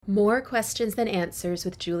More Questions Than Answers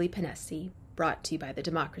with Julie Ponesse, brought to you by the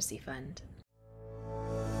Democracy Fund.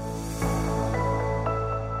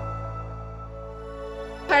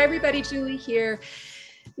 Hi everybody, Julie here.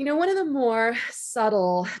 You know, one of the more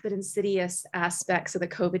subtle but insidious aspects of the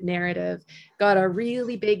COVID narrative got a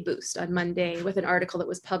really big boost on Monday with an article that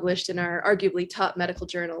was published in our arguably top medical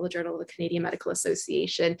journal, the Journal of the Canadian Medical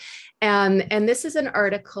Association. And this is an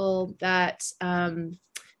article that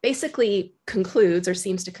basically concludes or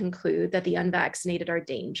seems to conclude that the unvaccinated are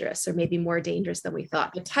dangerous, or maybe more dangerous than we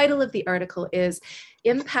thought. The title of the article is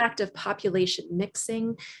Impact of Population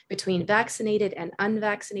Mixing Between Vaccinated and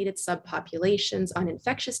Unvaccinated Subpopulations on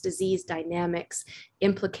Infectious Disease Dynamics,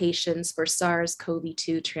 Implications for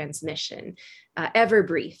SARS-CoV-2 Transmission. Ever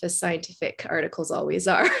brief, as scientific articles always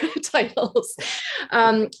are, titles.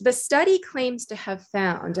 The study claims to have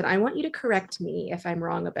found, and I want you to correct me if I'm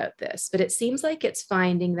wrong about this, but it seems like it's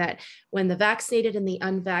finding that when the vaccinated and the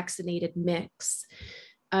unvaccinated mix,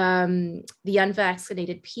 the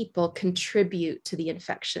unvaccinated people contribute to the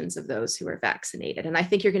infections of those who are vaccinated. And I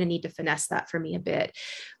think you're going to need to finesse that for me a bit.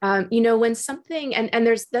 You know, when something, and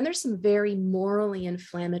there's some very morally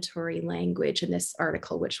inflammatory language in this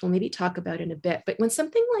article, which we'll maybe talk about in a bit, but when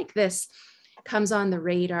something like this comes on the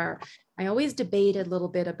radar, I always debate a little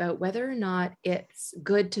bit about whether or not it's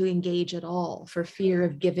good to engage at all for fear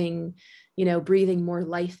of giving, you know, breathing more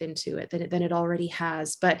life into it than it already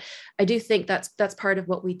has. But I do think that's part of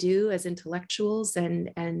what we do as intellectuals,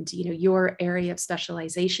 and you know, your area of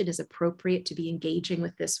specialization is appropriate to be engaging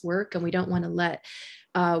with this work, and we don't want to let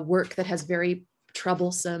work that has very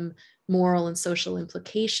troublesome moral and social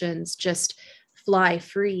implications just fly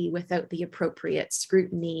free without the appropriate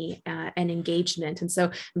scrutiny and engagement. And so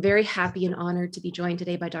I'm very happy and honored to be joined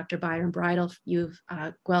today by Dr. Byram Bridle,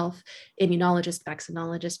 Guelph, immunologist,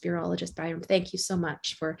 vaccinologist, virologist. Byram, thank you so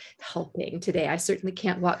much for helping today. I certainly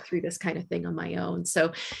can't walk through this kind of thing on my own.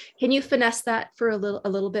 So can you finesse that for a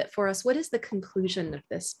little bit for us? What is the conclusion of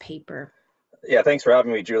this paper? Yeah, thanks for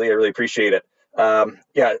having me, Julie. I really appreciate it.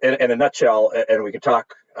 Yeah, in a nutshell, and we can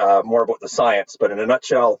talk more about the science, but in a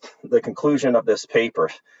nutshell, the conclusion of this paper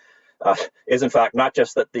is in fact not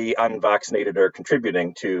just that the unvaccinated are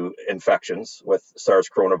contributing to infections with SARS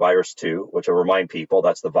coronavirus 2, which will remind people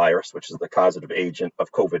that's the virus, which is the causative agent of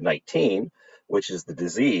COVID-19, which is the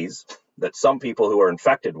disease that some people who are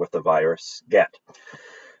infected with the virus get.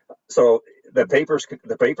 So the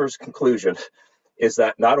paper's conclusion is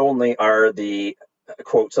that not only are the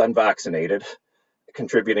quotes unvaccinated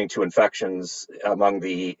contributing to infections among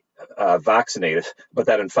the vaccinated, but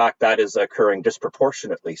that in fact that is occurring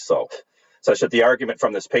disproportionately so. Such that the argument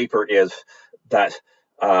from this paper is that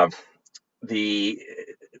the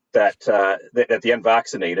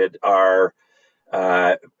unvaccinated are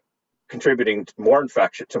contributing to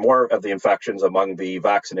more of the infections among the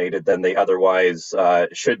vaccinated than they otherwise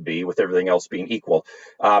should be, with everything else being equal.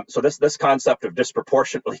 So this concept of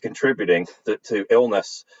disproportionately contributing to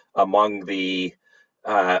illness among the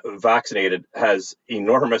vaccinated has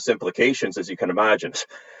enormous implications, as you can imagine.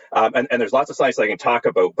 And there's lots of science I can talk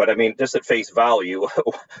about, but I mean, just at face value,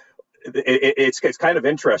 it's kind of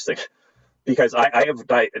interesting because I have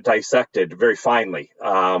dissected very finely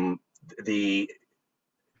the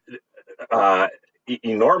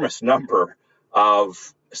enormous number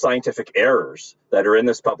of scientific errors that are in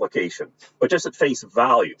this publication. But just at face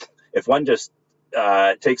value, if one just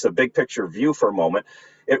takes a big picture view for a moment,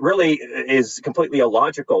 it really is completely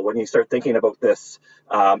illogical when you start thinking about this.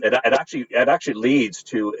 It actually leads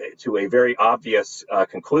to a very obvious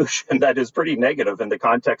conclusion that is pretty negative in the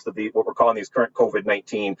context of what we're calling these current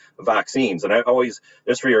COVID-19 vaccines. And I always,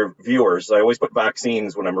 just for your viewers, I always put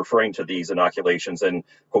vaccines when I'm referring to these inoculations in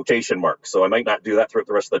quotation marks. So I might not do that throughout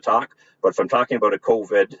the rest of the talk, but if I'm talking about a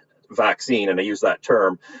COVID vaccine and I use that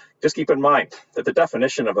term, just keep in mind that the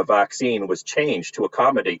definition of a vaccine was changed to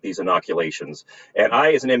accommodate these inoculations. And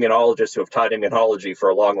I, as an immunologist who have taught immunology for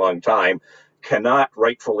a long, long time, cannot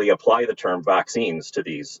rightfully apply the term vaccines to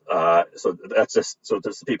these. So that's just so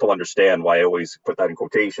people understand why I always put that in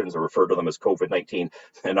quotations or refer to them as COVID-19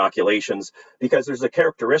 inoculations, because there's a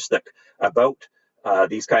characteristic about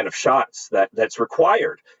these kind of shots that's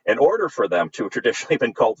required in order for them to have traditionally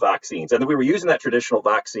been called vaccines. And we were using that traditional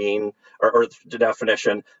vaccine or the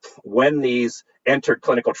definition when these entered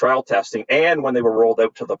clinical trial testing and when they were rolled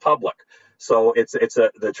out to the public. So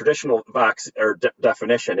the traditional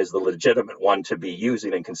definition is the legitimate one to be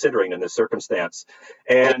using and considering in this circumstance.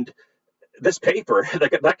 And this paper,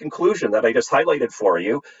 that conclusion that I just highlighted for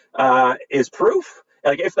you, is proof.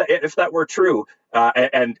 Like if that were true,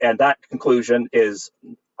 and that conclusion is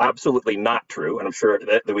absolutely not true, and I'm sure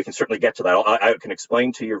that we can certainly get to that. I can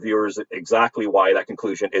explain to your viewers exactly why that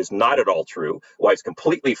conclusion is not at all true, why it's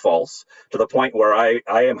completely false, to the point where I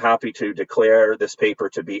am happy to declare this paper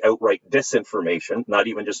to be outright disinformation, not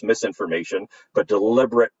even just misinformation, but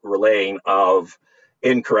deliberate relaying of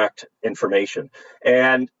incorrect information.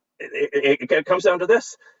 And it comes down to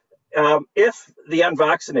this. If the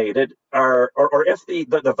unvaccinated are, or if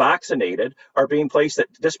the vaccinated are being placed at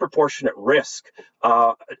disproportionate risk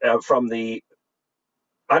from the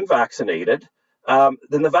unvaccinated,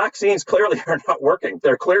 then the vaccines clearly are not working.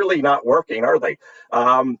 They're clearly not working, are they?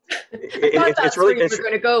 It's really where you're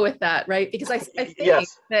going to go with that, right? Because I think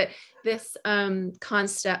yes. that this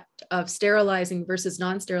concept of sterilizing versus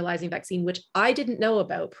non-sterilizing vaccine, which I didn't know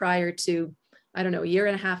about prior to, I don't know, a year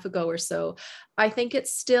and a half ago or so, I think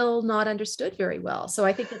it's still not understood very well. So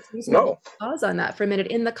I think it's reasonable to pause on that for a minute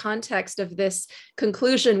in the context of this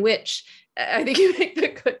conclusion, which I think you make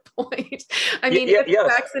a good point. I mean, if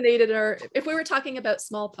vaccinated or if we were talking about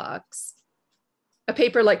smallpox, a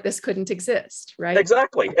paper like this couldn't exist, right?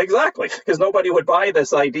 Exactly, because nobody would buy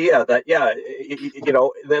this idea that,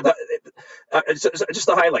 just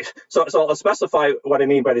to highlight. So I'll specify what I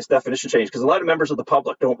mean by this definition change, because a lot of members of the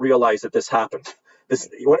public don't realize that this happened.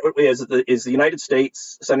 What is the United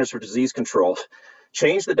States Centers for Disease Control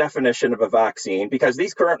changed the definition of a vaccine, because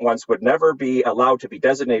these current ones would never be allowed to be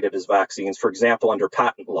designated as vaccines, for example, under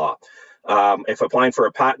patent law. If applying for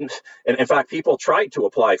a patent, and in fact, people tried to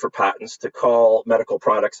apply for patents to call medical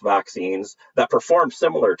products vaccines that perform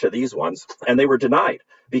similar to these ones, and they were denied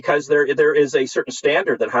because there is a certain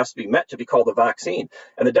standard that has to be met to be called a vaccine.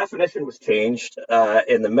 And the definition was changed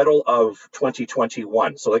in the middle of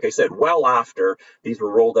 2021. So like I said, well after these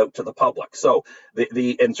were rolled out to the public. So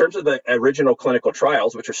in terms of the original clinical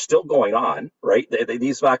trials, which are still going on, right?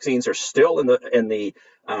 These vaccines are still in the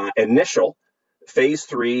initial phase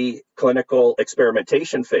 3 clinical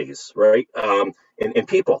experimentation phase, right, in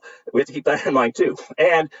people. We have to keep that in mind too.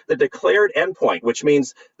 And the declared endpoint, which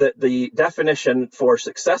means that the definition for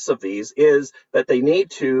success of these is that they need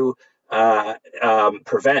to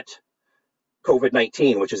prevent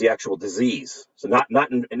COVID-19, which is the actual disease. So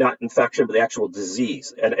not infection, but the actual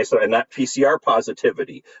disease. And that PCR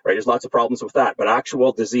positivity, right? There's lots of problems with that, but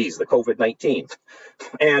actual disease, the COVID-19.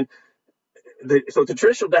 And so the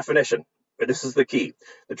traditional definition, but this is the key.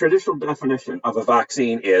 The traditional definition of a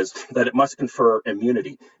vaccine is that it must confer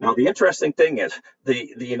immunity. Now, the interesting thing is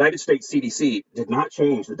the United States CDC did not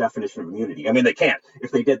change the definition of immunity. I mean, they can't. If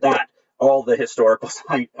they did that, all the historical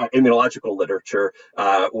immunological literature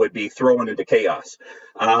would be thrown into chaos.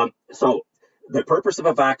 So the purpose of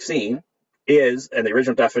a vaccine is, and the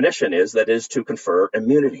original definition is, that is to confer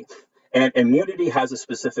immunity. And immunity has a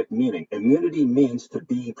specific meaning. Immunity means to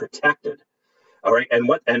be protected. All right, and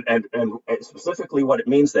specifically what it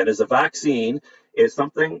means then is a vaccine is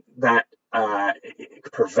something that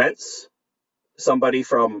prevents somebody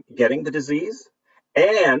from getting the disease,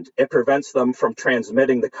 and it prevents them from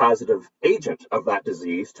transmitting the causative agent of that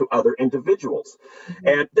disease to other individuals. Mm-hmm.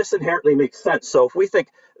 And this inherently makes sense. So if we think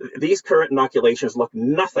these current inoculations look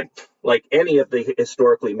nothing like any of the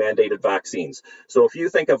historically mandated vaccines. So if you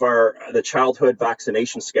think of the childhood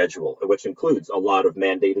vaccination schedule, which includes a lot of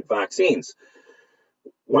mandated vaccines,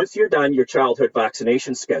 once you're done your childhood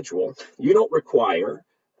vaccination schedule, you don't require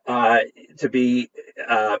to be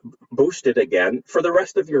boosted again for the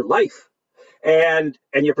rest of your life. And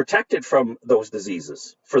you're protected from those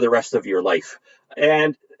diseases for the rest of your life.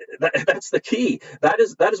 And that's the key. That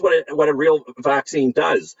is what a real vaccine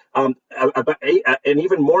does. An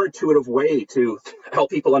even more intuitive way to help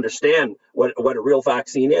people understand what a real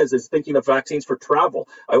vaccine is thinking of vaccines for travel.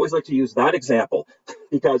 I always like to use that example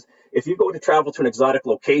because if you go to travel to an exotic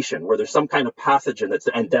location where there's some kind of pathogen that's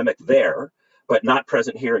endemic there, but not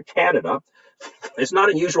present here in Canada, it's not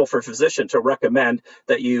unusual for a physician to recommend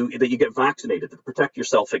that you get vaccinated to protect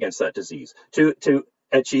yourself against that disease, to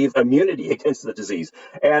achieve immunity against the disease.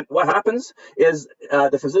 And what happens is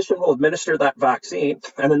the physician will administer that vaccine,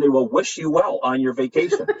 and then they will wish you well on your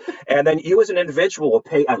vacation. And then you as an individual will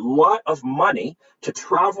pay a lot of money to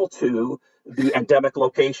travel to the endemic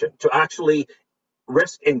location, to actually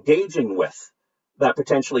risk engaging with that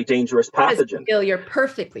potentially dangerous pathogen. You feel you're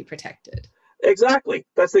perfectly protected. Exactly.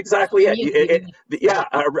 That's exactly it.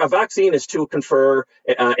 A vaccine is to confer,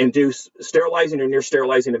 induce sterilizing or near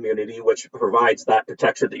sterilizing immunity, which provides that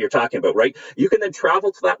protection that you're talking about, right? You can then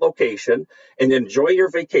travel to that location and enjoy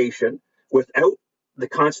your vacation without the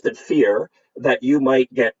constant fear that you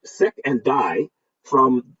might get sick and die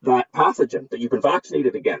from that pathogen that you've been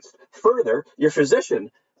vaccinated against. Further, your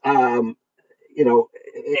physician,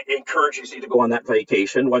 encourages you to go on that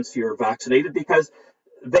vacation once you're vaccinated, because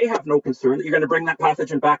they have no concern that you're going to bring that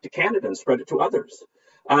pathogen back to Canada and spread it to others.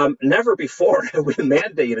 Never before have we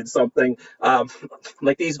mandated something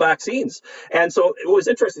like these vaccines. And so it was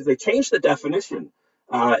interesting. They changed the definition,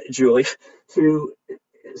 Julie, to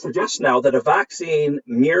suggest now that a vaccine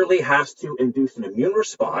merely has to induce an immune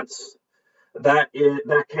response that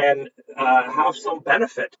can have some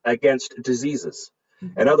benefit against diseases.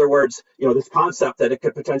 In other words, this concept that it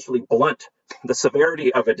could potentially blunt the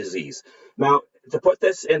severity of a disease. Now, to put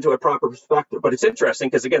this into a proper perspective, but it's interesting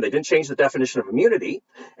because, again, they didn't change the definition of immunity.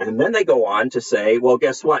 And then they go on to say, well,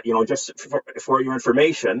 guess what? Just for your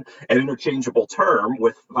information, an interchangeable term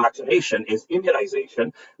with vaccination is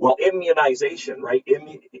immunization. Well, immunization, right?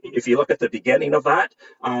 If you look at the beginning of that,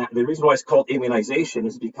 the reason why it's called immunization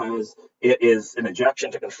is because it is an injection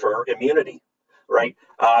to confer immunity. Right.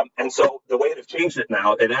 And so the way they've changed it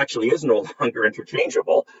now, it actually is no longer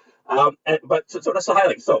interchangeable. But so just to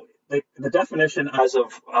highlight, so the definition as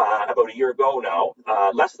of about a year ago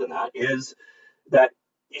now, less than that, is that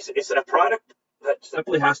it's a product that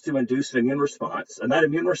simply has to induce an immune response. And that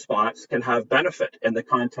immune response can have benefit in the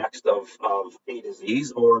context of a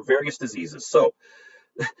disease or various diseases. So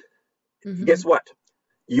guess what?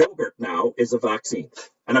 Yogurt now is a vaccine.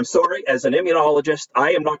 And I'm sorry, as an immunologist,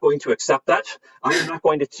 I am not going to accept that. I am not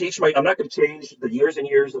going to I'm not going to change the years and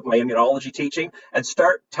years of my immunology teaching and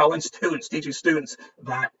start teaching students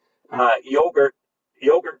that yogurts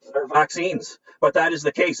are vaccines. But that is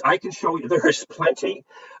the case. I can show you there is plenty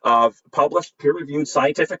of published peer-reviewed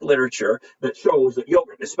scientific literature that shows that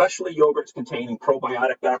yogurt, especially yogurts containing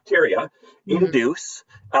probiotic bacteria, induce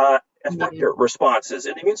effector responses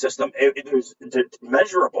in the immune system. There's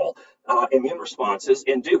measurable immune responses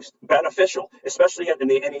induced, beneficial, especially in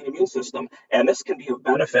the innate immune system. And this can be of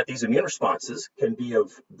benefit. These immune responses can be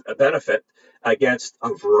of benefit against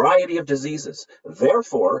a variety of diseases.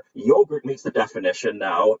 Therefore, yogurt meets the definition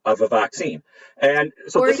now of a vaccine. And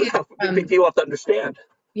so this is how people have to understand.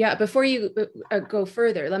 Yeah, before you go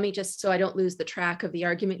further, let me just, so I don't lose the track of the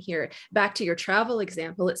argument here, back to your travel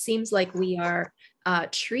example, it seems like we are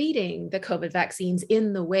treating the COVID vaccines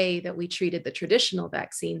in the way that we treated the traditional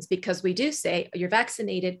vaccines, because we do say, you're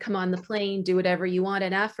vaccinated, come on the plane, do whatever you want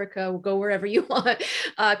in Africa, go wherever you want,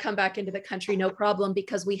 come back into the country, no problem,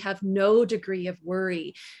 because we have no degree of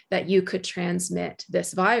worry that you could transmit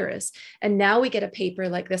this virus. And now we get a paper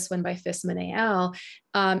like this one by Fissman et al.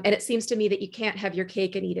 And it seems to me that you can't have your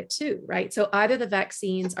cake and eat it too, right? So either the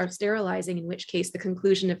vaccines are sterilizing, in which case the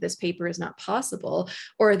conclusion of this paper is not possible,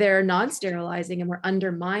 or they're non-sterilizing and we're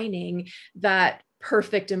undermining that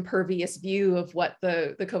perfect impervious view of what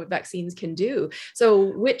the COVID vaccines can do.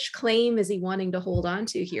 So which claim is he wanting to hold on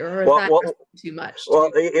to here, or is that too much?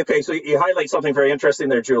 Well, okay, so you highlight something very interesting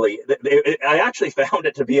there, Julie. I actually found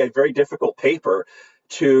it to be a very difficult paper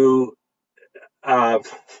to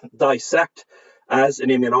dissect as an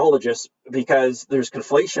immunologist, because there's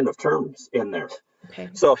conflation of terms in there. Okay.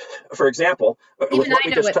 So, for example, even I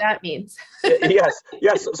know what that means. yes.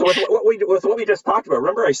 So with what we just talked about,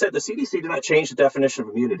 remember I said the CDC did not change the definition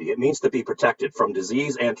of immunity. It means to be protected from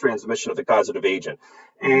disease and transmission of the causative agent,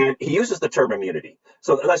 and he uses the term immunity.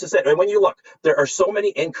 So that's just it. And when you look, there are so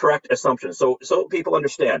many incorrect assumptions. So people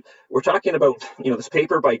understand. We're talking about this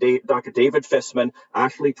paper by Dr. David Fissman,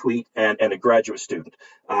 Ashley Tweet, and a graduate student.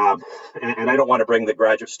 And I don't want to bring the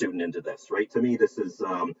graduate student into this, right? To me, this is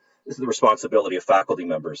the responsibility of faculty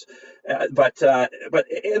members. But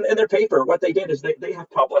in their paper, what they did is they have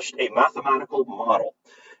published a mathematical model.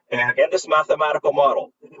 And in this mathematical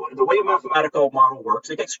model, the way a mathematical model works,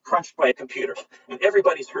 it gets crunched by a computer. And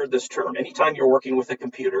everybody's heard this term. Anytime you're working with a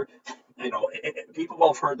computer, people will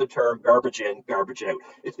have heard the term garbage in, garbage out.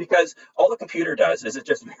 It's because all the computer does is it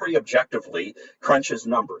just very objectively crunches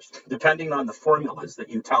numbers, depending on the formulas that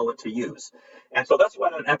you tell it to use. And so that's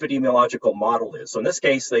what an epidemiological model is. So in this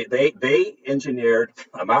case, they engineered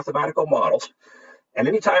a mathematical model. And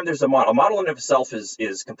anytime there's a model in itself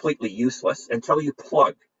is completely useless until you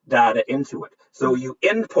plug data into it. So you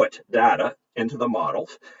input data into the model,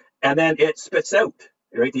 and then it spits out,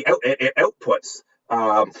 right? It outputs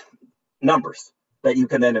numbers that you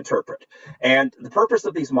can then interpret. And the purpose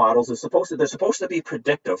of these models is they're supposed to be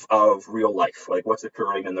predictive of real life, like what's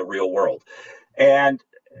occurring in the real world. And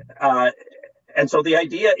so the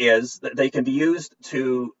idea is that they can be used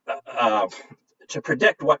to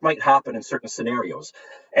predict what might happen in certain scenarios.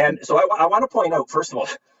 And so I want to point out, first of all,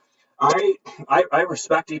 I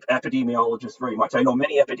respect epidemiologists very much. I know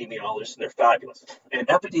many epidemiologists, and they're fabulous. And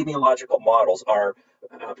epidemiological models are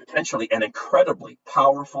potentially an incredibly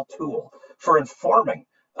powerful tool for informing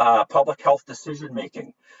public health decision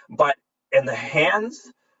making. But in the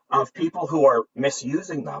hands of people who are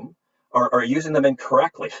misusing them, or are using them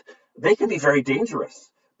incorrectly, they can be very dangerous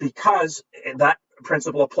because that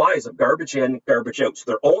principle applies of garbage in, garbage out. So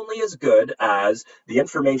they're only as good as the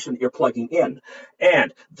information that you're plugging in.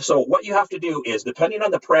 And so what you have to do is, depending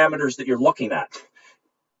on the parameters that you're looking at,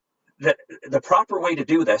 the proper way to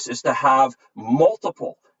do this is to have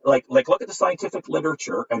multiple, like look at the scientific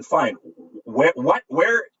literature and find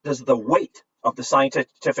where does the weight of the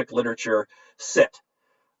scientific literature sit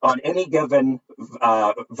on any given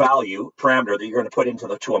value parameter that you're going to put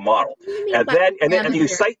into a model, and then you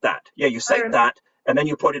cite that. Yeah, you cite that, and then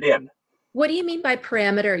you put it in. What do you mean by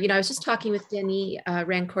parameter? I was just talking with Denny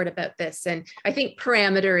Rancourt about this, and I think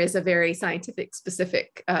parameter is a very scientific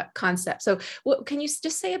specific concept. So can you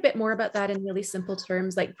just say a bit more about that in really simple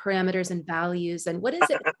terms, like parameters and values, and what is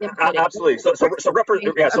it? Absolutely.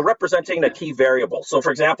 So representing a key variable. So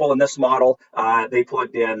for example, in this model, they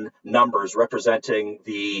plugged in numbers representing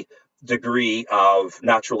the degree of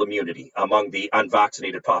natural immunity among the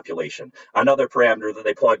unvaccinated population. Another parameter that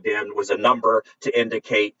they plugged in was a number to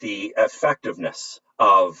indicate the effectiveness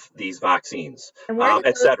of these vaccines, and where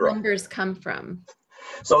do those numbers come from?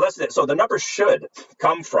 So that's it. So the numbers should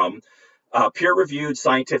come from peer-reviewed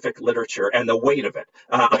scientific literature and the weight of it.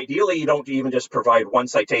 Ideally, you don't even just provide one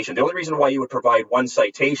citation. The only reason why you would provide one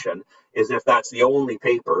citation is if that's the only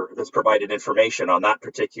paper that's provided information on that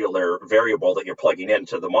particular variable that you're plugging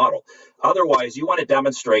into the model. Otherwise, you want to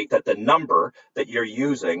demonstrate that the number that you're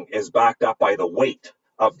using is backed up by the weight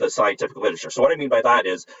of the scientific literature. So what I mean by that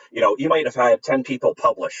is, you might have had 10 people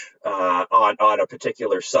publish on a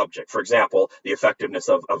particular subject. For example, the effectiveness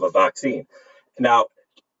of a vaccine. Now,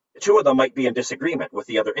 2 of them might be in disagreement with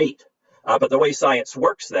the other 8. But the way science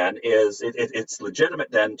works then is it's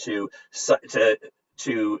legitimate then to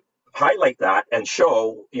highlight that and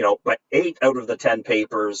show, but 8 out of the 10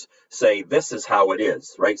 papers say this is how it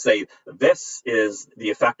is, right? Say this is the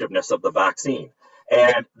effectiveness of the vaccine.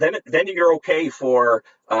 And then you're okay for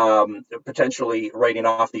potentially writing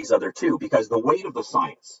off these other 2, because the weight of the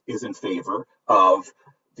science is in favor of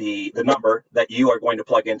the number that you are going to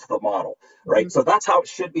plug into the model, right? Mm-hmm. So that's how it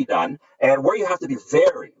should be done. And where you have to be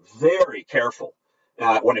very, very careful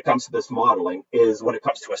when it comes to this modeling is when it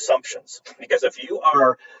comes to assumptions. Because if you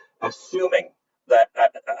are assuming that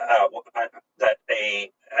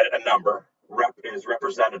a number is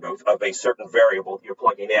representative of a certain variable you're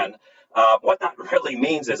plugging in, what that really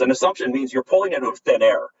means is, an assumption means you're pulling it out of thin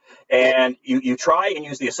air. And you try and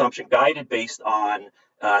use the assumption guided based on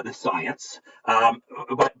the science,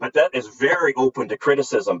 but that is very open to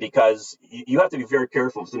criticism, because you have to be very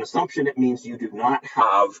careful. It's an assumption. It means you do not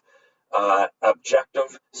have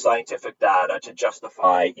objective scientific data to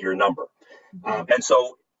justify your number. And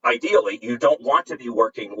so ideally, you don't want to be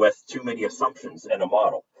working with too many assumptions in a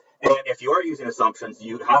model. And if you are using assumptions,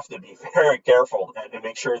 you have to be very careful and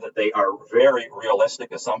make sure that they are very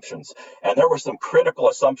realistic assumptions. And there were some critical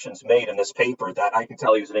assumptions made in this paper that I can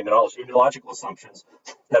tell you as an immunological assumptions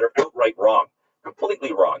that are outright wrong,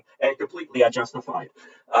 completely wrong, and completely unjustified.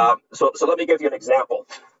 So let me give you an example.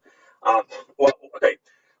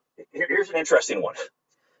 Here's an interesting one.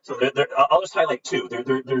 So I'll just highlight 2.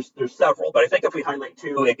 There's several, but I think if we highlight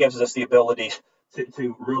 2, it gives us the ability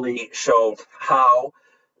to really show how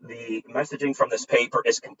the messaging from this paper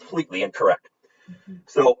is completely incorrect. Mm-hmm.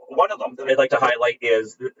 So one of them that I'd like to highlight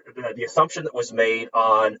is the assumption that was made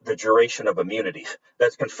on the duration of immunity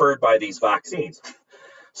that's conferred by these vaccines.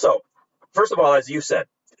 So first of all, as you said,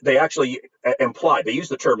 they actually they use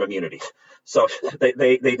the term immunity. So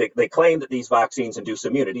they claim that these vaccines induce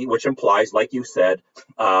immunity, which implies, like you said,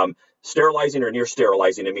 sterilizing or near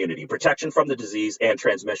sterilizing immunity, protection from the disease and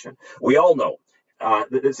transmission. We all know.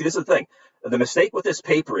 This is the thing. The mistake with this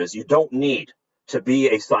paper is you don't need to be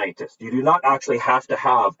a scientist. You do not actually have to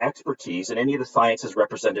have expertise in any of the sciences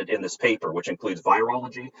represented in this paper, which includes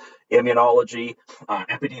virology, immunology,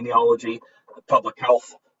 epidemiology, public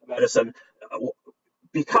health, medicine,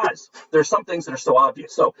 because there's some things that are so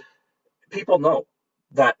obvious. So people know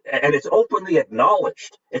that, and it's openly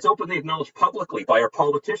acknowledged. It's openly acknowledged publicly by our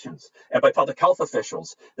politicians and by public health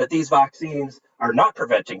officials that these vaccines are not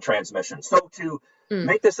preventing transmission. So to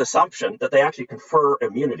make this assumption that they actually confer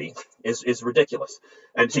immunity is ridiculous.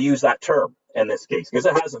 And to use that term in this case, because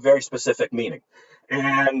it has a very specific meaning.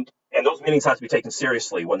 And those meanings have to be taken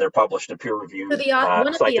seriously when they're published in peer-reviewed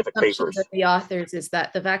scientific papers. Of the authors is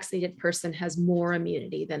that the vaccinated person has more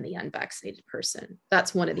immunity than the unvaccinated person.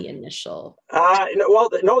 That's one of the initial.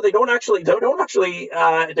 No, they don't actually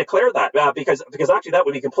declare that because actually that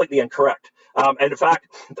would be completely incorrect. And in fact,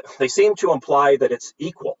 they seem to imply that it's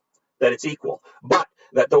equal, but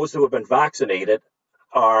that those who have been vaccinated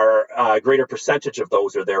are a greater percentage of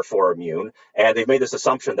those are therefore immune, and they've made this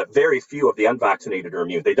assumption that very few of the unvaccinated are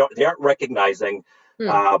immune. They aren't recognizing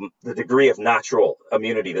the degree of natural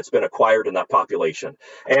immunity that's been acquired in that population.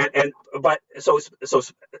 But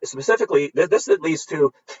specifically, this leads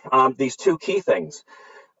to these two key things.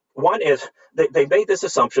 One is they made this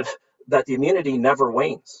assumption that the immunity never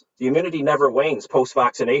wanes. The immunity never wanes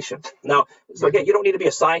post-vaccination. Now, so again, you don't need to be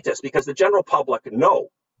a scientist, because the general public know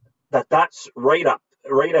that that's right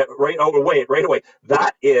away.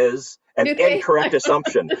 That is an incorrect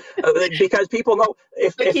assumption, because people know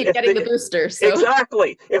if getting the booster. So.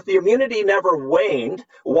 Exactly. If the immunity never waned,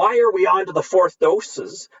 why are we on to the fourth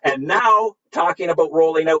doses and now talking about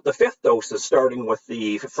rolling out the fifth doses, starting with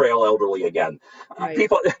the frail elderly again? Right.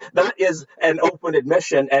 People, that is an open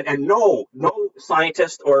admission, and no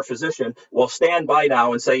scientist or physician will stand by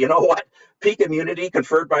now and say, you know what? Peak immunity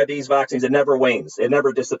conferred by these vaccines, it never wanes. It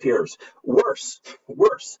never disappears. Worse.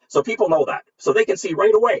 So people know that. So they can see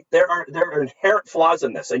right away there are inherent flaws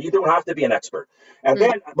in this, and you don't have to be an expert. And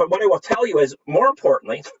then, but what I will tell you is, more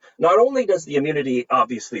importantly, not only does the immunity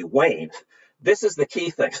obviously wane, this is the key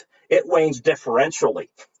thing. It wanes differentially.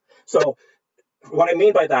 So what I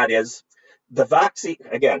mean by that is, the vaccine,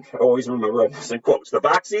 again, always remember this in quotes, the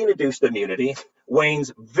vaccine-induced immunity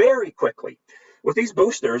wanes very quickly. With these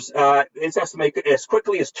boosters, it's estimated as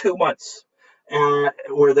quickly as 2 months, at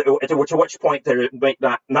which point there might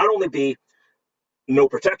not only be no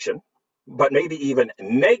protection, but maybe even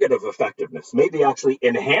negative effectiveness, maybe actually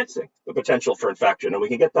enhancing the potential for infection. And we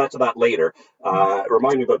can get back to that later.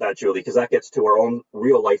 Remind me about that, Julie, because that gets to our own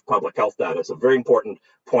real-life public health data. It's a very important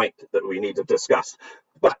point that we need to discuss.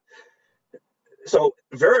 But so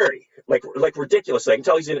very, like ridiculous, I can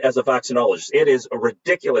tell you as a vaccinologist, it is a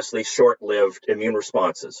ridiculously short-lived immune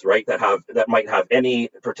responses, right, that might have any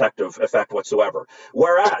protective effect whatsoever.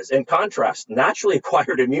 Whereas, in contrast, naturally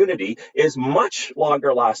acquired immunity is much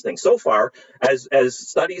longer lasting. So far, as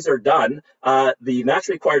studies are done, the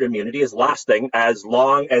naturally acquired immunity is lasting as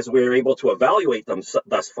long as we're able to evaluate them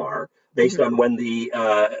thus far, based on when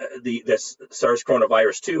this SARS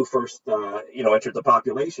coronavirus 2 first entered the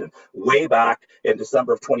population way back in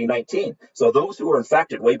December of 2019. So those who were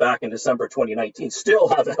infected way back in December 2019 still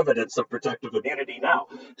have evidence of protective immunity now.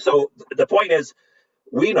 So the point is,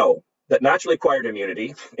 we know that naturally acquired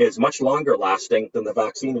immunity is much longer lasting than the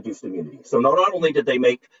vaccine-induced immunity. So not only did they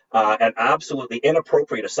make an absolutely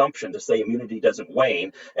inappropriate assumption to say immunity doesn't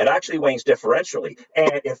wane, it actually wanes differentially.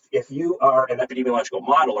 And if you are an epidemiological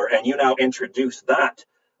modeler and you now introduce that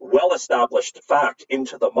well-established fact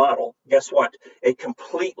into the model, guess what? It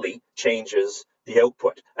completely changes the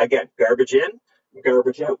output. Again, garbage in,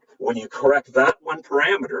 garbage out. When you correct that one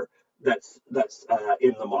parameter, that's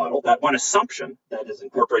in the model, that one assumption that is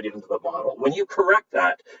incorporated into the model, when you correct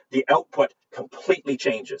that, the output completely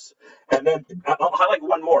changes. And then I'll highlight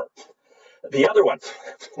one more. The other one,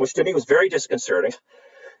 which to me was very disconcerting,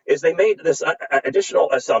 is they made this additional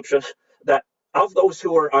assumption that of those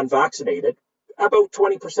who are unvaccinated, about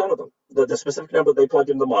 20% of them, the specific number they plugged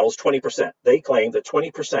into the model is 20%. They claim that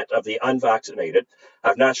 20% of the unvaccinated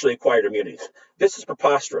have naturally acquired immunity. This is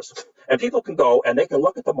preposterous. And people can go and they can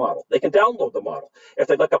look at the model. They can download the model. If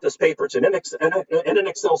they look up this paper, it's in an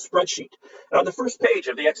Excel spreadsheet. And on the first page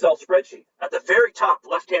of the Excel spreadsheet, at the very top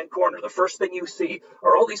left-hand corner, the first thing you see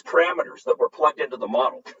are all these parameters that were plugged into the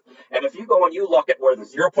model. And if you go and you look at where the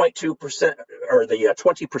 0.2% or the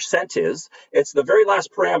 20% is, it's the very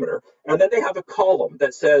last parameter. And then they have a column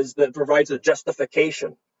that provides a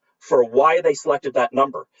justification for why they selected that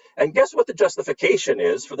number. And guess what the justification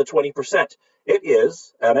is for the 20%? It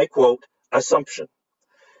is, and I quote, assumption.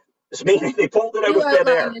 This meaning they pulled it out of thin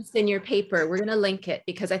air. This in your paper. We're going to link it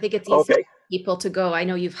because I think it's easy for people to go. I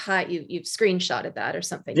know you've screenshotted that or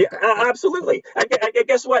something. Yeah, absolutely. I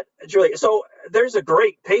guess what, Julie? So there's a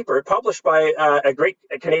great paper published by a great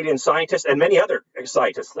Canadian scientist and many other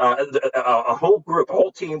scientists, a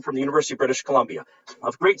whole team from the University of British Columbia,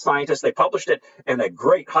 of great scientists. They published it in a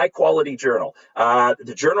great high-quality journal,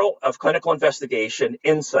 the Journal of Clinical Investigation,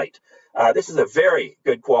 Insight. This is a very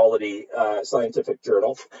good quality scientific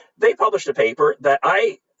journal. They published a paper that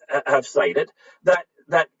I have cited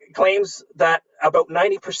that claims that about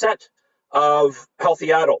 90% of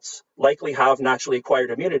healthy adults likely have naturally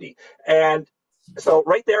acquired immunity. And so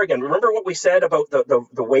right there again, remember what we said about the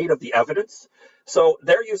weight of the evidence? So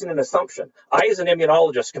they're using an assumption. I, as an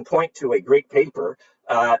immunologist, can point to a great paper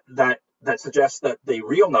that suggests that the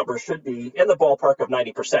real number should be in the ballpark of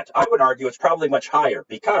 90%. I would argue it's probably much higher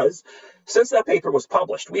because since that paper was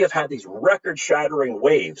published, we have had these record-shattering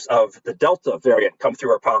waves of the Delta variant come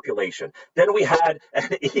through our population. Then we had an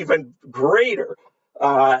even greater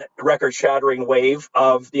record-shattering wave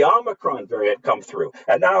of the Omicron variant come through.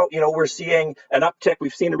 And now, we're seeing an uptick.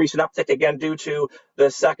 We've seen a recent uptick again due to the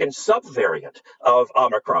second subvariant of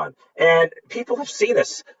Omicron. And people have seen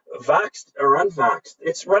this, vaxxed or unvaxxed.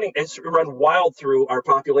 It's run wild through our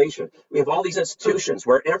population. We have all these institutions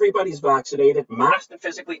where everybody's vaccinated, masked and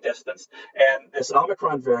physically distanced, and this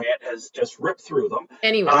Omicron variant has just ripped through them.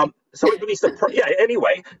 Anyway. So it would be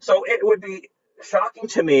anyway. So it would be shocking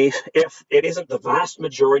to me if it isn't the vast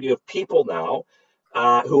majority of people now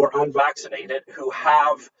who are unvaccinated who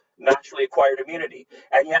have naturally acquired immunity,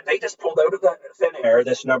 and yet they just pulled out of the thin air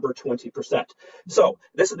this number 20%. So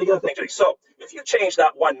this is the other thing. So if you change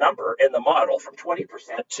that one number in the model from 20%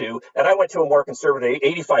 to, and I went to a more conservative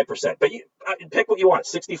 85%, but you pick what you want,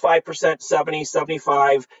 65%, 70,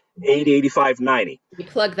 75, 80, 85, 90. You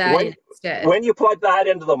plug that in instead. When you plug that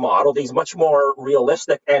into the model, these much more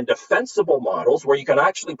realistic and defensible models where you can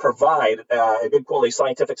actually provide a good quality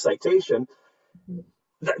scientific citation,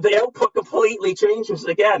 the output completely changes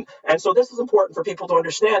again. And so this is important for people to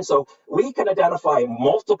understand. So we can identify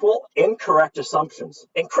multiple incorrect assumptions,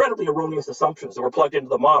 incredibly erroneous assumptions that were plugged into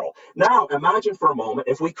the model. Now, imagine for a moment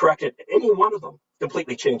if we corrected any one of them,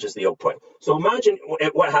 completely changes the output. So imagine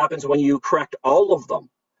what happens when you correct all of them.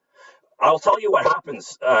 I'll tell you what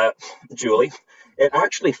happens, Julie. It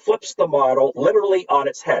actually flips the model literally on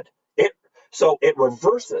its head. So it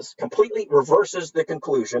completely reverses the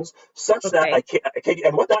conclusions such that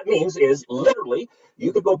and what that means is literally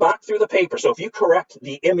you could go back through the paper. So if you correct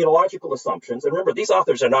the immunological assumptions, and remember, these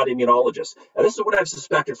authors are not immunologists, and this is what I've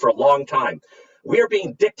suspected for a long time. We are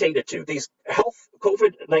being dictated to. These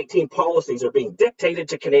COVID-19 policies are being dictated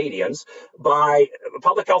to Canadians by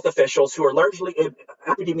public health officials who are largely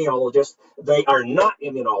epidemiologists. They are not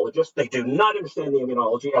immunologists. They do not understand the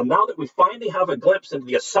immunology. And now that we finally have a glimpse into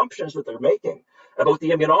the assumptions that they're making about the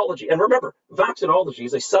immunology, and remember, vaccinology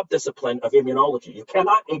is a subdiscipline of immunology. You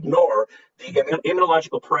cannot ignore the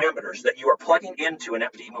immunological parameters that you are plugging into an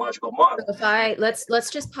epidemiological model. So let's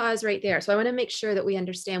just pause right there. So I want to make sure that we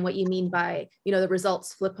understand what you mean by, the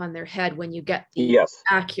results flip on their head when you get the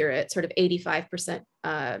accurate sort of 85%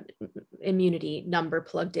 immunity number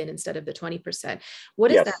plugged in instead of the 20%.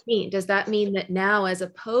 What does that mean? Does that mean that now, as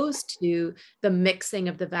opposed to the mixing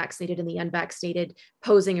of the vaccinated and the unvaccinated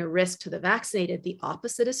posing a risk to the vaccinated, the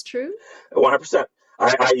opposite is true? 100%.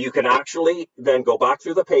 You can actually then go back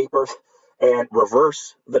through the paper and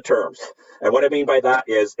reverse the terms. And what I mean by that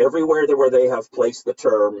is everywhere where they have placed the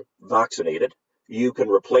term vaccinated, you can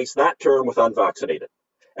replace that term with unvaccinated.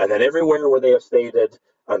 And then everywhere where they have stated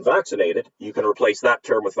unvaccinated, you can replace that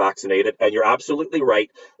term with vaccinated. And you're absolutely right.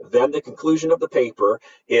 Then the conclusion of the paper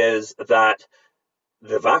is that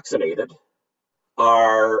the vaccinated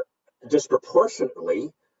are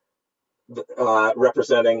disproportionately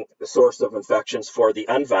representing the source of infections for the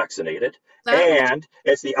unvaccinated. And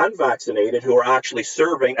it's the unvaccinated who are actually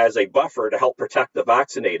serving as a buffer to help protect the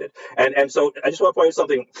vaccinated. And so I just want to point out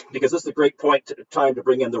something, because this is a great time to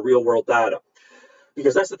bring in the real world data.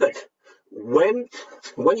 Because that's the thing. When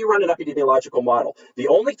you run an epidemiological model, the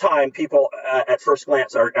only time people at first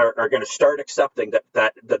glance are going to start accepting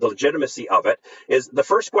that the legitimacy of it is the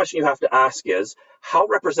first question you have to ask is, how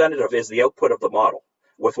representative is the output of the model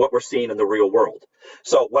with what we're seeing in the real world?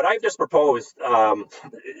 So what I've just proposed,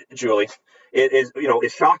 Julie,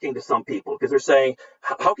 is shocking to some people, because they're saying,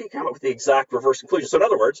 how can you come up with the exact reverse conclusion? So in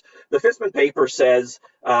other words, the Fissman paper says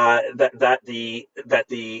that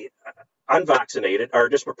the unvaccinated are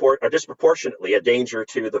disproportionately a danger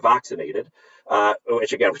to the vaccinated,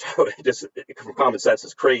 which again, just from common sense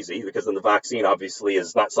is crazy, because then the vaccine obviously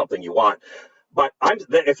is not something you want. But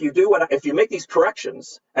if you make these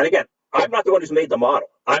corrections, and again, I'm not the one who's made the model.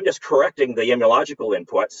 I'm just correcting the immunological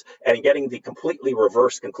inputs and getting the completely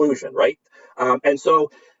reverse conclusion, right? And so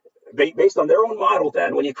based on their own model,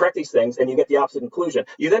 then, when you correct these things and you get the opposite conclusion,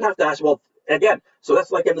 you then have to ask, well, again, so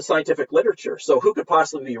that's like in the scientific literature. So who could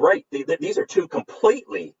possibly be right? These are two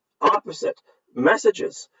completely opposite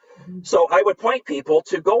messages. So I would point people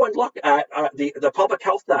to go and look at the public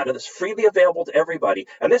health data that's freely available to everybody.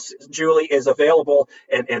 And this, Julie, is available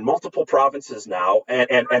in multiple provinces now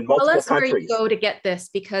and multiple countries. Where you go to get this,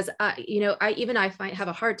 because I have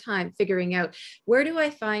a hard time figuring out, where do I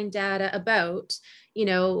find data about,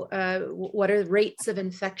 what are the rates of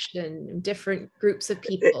infection in different groups of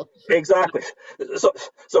people? Exactly.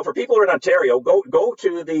 So for people who are in Ontario, go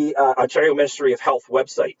to the Ontario Ministry of Health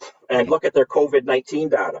website and look at their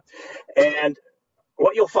COVID-19 data. And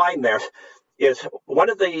what you'll find there is one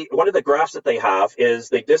of the graphs that they have is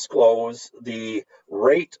they disclose the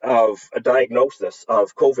rate of a diagnosis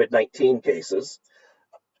of COVID-19 cases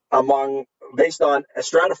among based on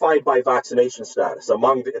stratified by vaccination status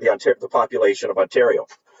among the population of Ontario.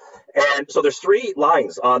 And so there's three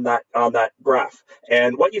lines on that graph.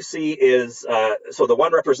 And what you see is, so the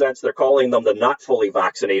one represents, they're calling them the not fully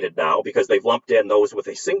vaccinated now because they've lumped in those with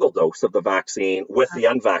a single dose of the vaccine with the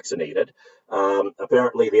unvaccinated.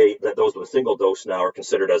 Apparently, those with a single dose now are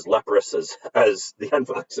considered as leprous as the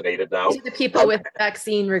unvaccinated now. These are the people with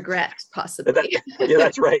vaccine regret, possibly. Yeah,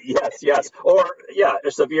 that's right. Yes. Or,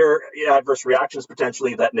 severe adverse reactions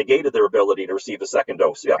potentially that negated their ability to receive the second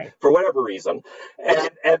dose. Yeah, right. For whatever reason. And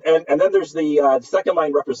then there's the second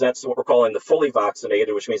line represents what we're calling the fully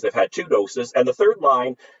vaccinated, which means they've had 2 doses. And the third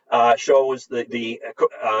line shows the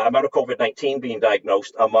amount of COVID-19 being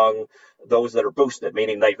diagnosed among those that are boosted,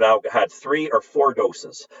 meaning they've now had 3 or 4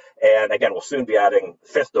 doses. And again, we'll soon be adding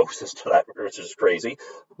 5th doses to that, which is crazy.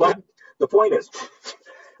 But the point is,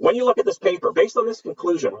 when you look at this paper, based on this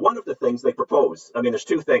conclusion, one of the things they propose, I mean, there's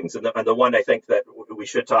 2 things, and the one I think that we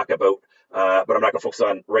should talk about, but I'm not going to focus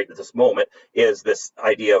on right at this moment, is this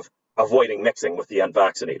idea of avoiding mixing with the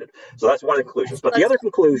unvaccinated. So that's one of the conclusions. But the other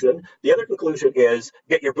conclusion is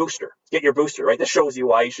get your booster, right? This shows you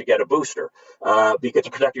why you should get a booster, because to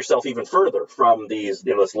protect yourself even further from these,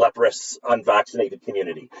 this leprous unvaccinated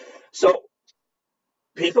community. So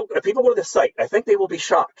people go to the site, I think they will be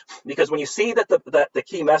shocked, because when you see that the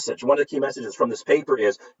key message, one of the key messages from this paper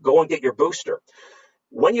is go and get your booster.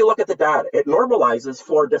 When you look at the data, it normalizes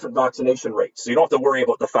for different vaccination rates. So you don't have to worry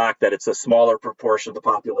about the fact that it's a smaller proportion of the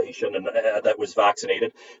population and that was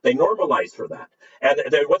vaccinated. They normalize for that. And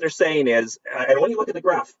what they're saying is, and when you look at the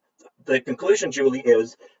graph, the conclusion, Julie,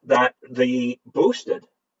 is that the boosted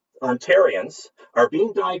Ontarians are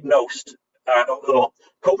being diagnosed,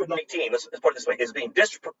 COVID-19, let's put it this way, is being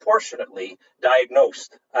disproportionately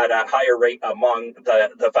diagnosed at a higher rate among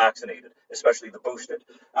the vaccinated, especially the boosted.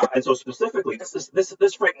 And so specifically,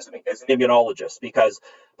 this frightens me as an immunologist, because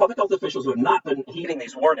public health officials who have not been heeding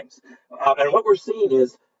these warnings. And what we're seeing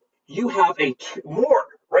is you have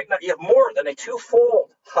right now, you have more than a 2-fold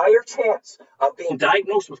higher chance of being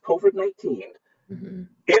diagnosed with COVID-19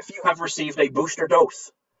 if you have received a booster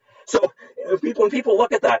dose. So when people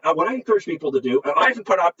look at that, what I encourage people to do, I even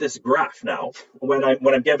put up this graph now when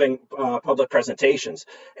I'm giving public presentations.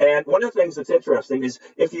 And one of the things that's interesting is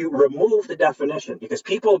if you remove the definition, because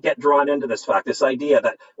people get drawn into this fact, this idea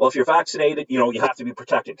that, well, if you're vaccinated, you have to be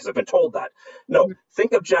protected, because I've been told that. No,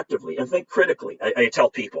 think objectively and think critically, I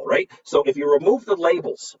tell people, right? So if you remove the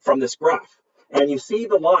labels from this graph, and you see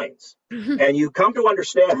the lines, and you come to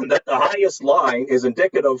understand that the highest line is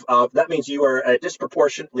indicative of, that means you are at a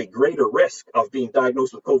disproportionately greater risk of being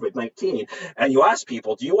diagnosed with COVID-19, and you ask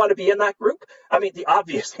people, do you want to be in that group? I mean, the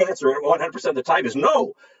obvious answer 100% of the time is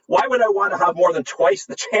no. Why would I want to have more than twice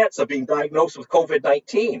the chance of being diagnosed with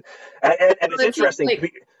COVID-19? And it's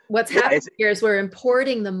interesting. What's happening here is we're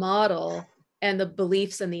importing the model and the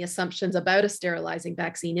beliefs and the assumptions about a sterilizing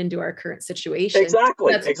vaccine into our current situation.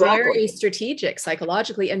 Exactly. That's very strategic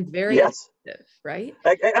psychologically and very effective, right?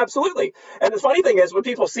 Absolutely. And the funny thing is, when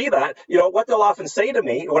people see that, what they'll often say to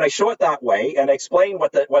me when I show it that way and explain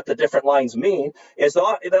what the different lines mean is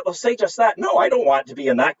they'll say just that. No, I don't want to be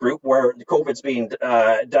in that group where COVID's being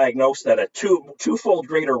diagnosed at a twofold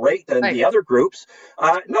greater rate than the other groups.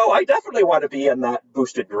 No, I definitely want to be in that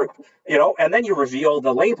boosted group. And then you reveal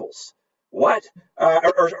the labels. What?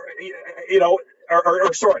 Sorry.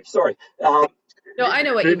 No, I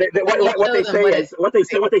know what you mean. What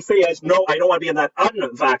they say is, no, I don't want to be in that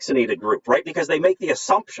unvaccinated group, right? Because they make the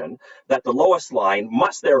assumption that the lowest line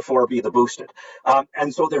must therefore be the boosted.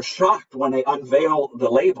 And so they're shocked when they unveil the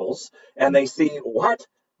labels and they see, what?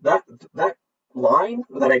 That line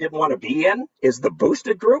that I didn't want to be in is the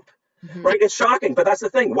boosted group? Right? It's shocking, but that's the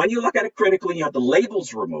thing. When you look at it critically, you have the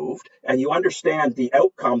labels removed and you understand the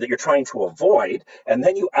outcome that you're trying to avoid, and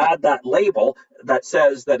then you add that label that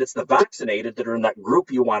says that it's the vaccinated that are in that group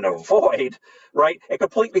you want to avoid, right? It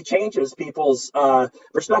completely changes people's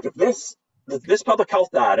perspective. This public health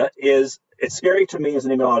data it's scary to me as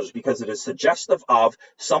an immunologist because it is suggestive of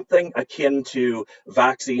something akin to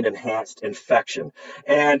vaccine-enhanced infection.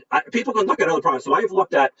 And people can look at other products. So I've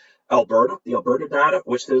looked at the Alberta data,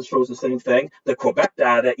 which shows the same thing. The Quebec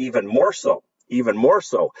data, even more so.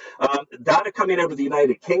 Data coming out of the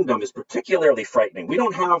United Kingdom is particularly frightening. We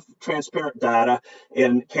don't have transparent data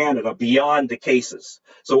in Canada beyond the cases.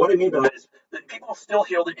 So what I mean by that is that people still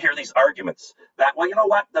hear these arguments that, well, you know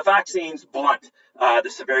what, the vaccines blunt the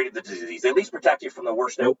severity of the disease. They at least protect you from the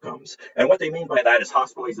worst outcomes. And what they mean by that is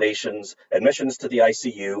hospitalizations, admissions to the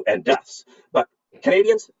ICU, and deaths. But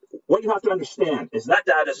Canadians, what you have to understand is that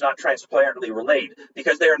data is not transparently relayed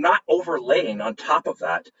because they are not overlaying on top of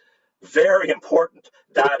that very important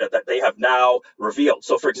data that they have now revealed.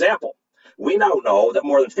 So, for example, we now know that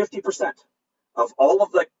more than 50% of all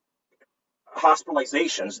of the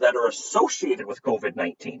hospitalizations that are associated with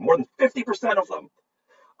COVID-19, more than 50% of them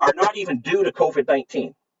are not even due to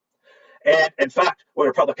COVID-19. And in fact, what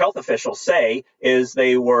our public health officials say is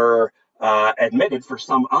they were admitted for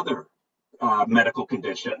some other medical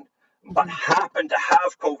condition, but happened to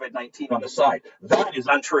have COVID-19 on the side. That is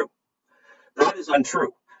untrue. That is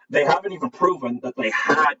untrue. They haven't even proven that they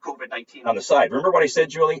had COVID-19 on the side. Remember what I said,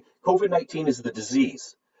 Julie? COVID-19 is the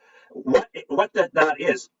disease. What that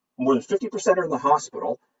is, more than 50% are in the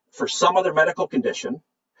hospital for some other medical condition,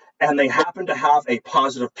 and they happen to have a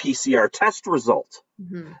positive PCR test result.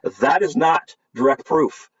 Mm-hmm. That is not direct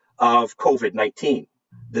proof of COVID-19,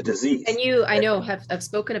 the disease. And you, I know, have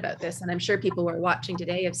spoken about this, and I'm sure people who are watching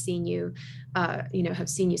today have seen you, have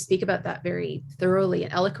seen you speak about that very thoroughly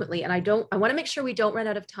and eloquently. And I want to make sure we don't run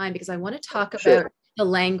out of time, because I want to talk about the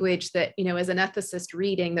language that, as an ethicist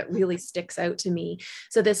reading, that really sticks out to me.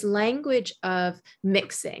 So this language of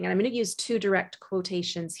mixing, and I'm going to use two direct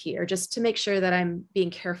quotations here just to make sure that I'm being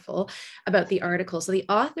careful about the article. So the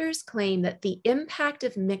authors claim that the impact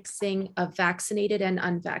of mixing of vaccinated and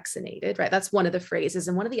unvaccinated, right? That's one of the phrases.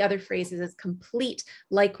 And one of the other phrases is complete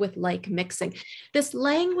like with like mixing. This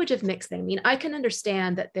language of mixing, I can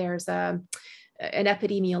understand that there's an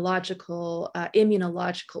epidemiological,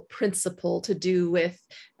 immunological principle to do with,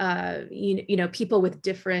 people with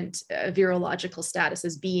different virological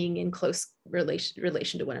statuses being in close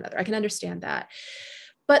relation to one another. I can understand that.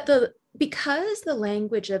 But because the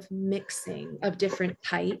language of mixing of different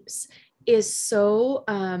types is so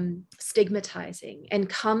stigmatizing and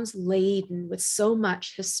comes laden with so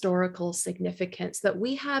much historical significance, that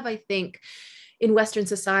we have, I think, in Western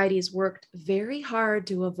societies worked very hard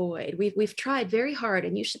to avoid. We've tried very hard,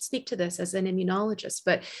 and you should speak to this as an immunologist,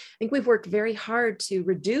 but I think we've worked very hard to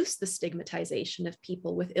reduce the stigmatization of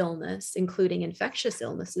people with illness, including infectious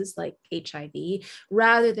illnesses like HIV,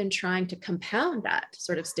 rather than trying to compound that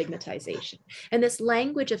sort of stigmatization. And this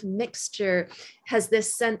language of mixture has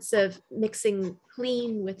this sense of mixing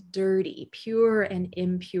clean with dirty, pure and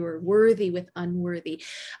impure, worthy with unworthy.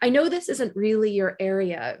 I know this isn't really your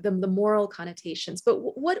area, the moral connotations, but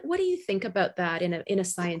what do you think about that in a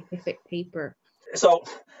scientific paper? So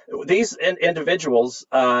these individuals,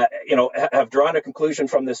 have drawn a conclusion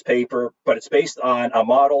from this paper, but it's based on a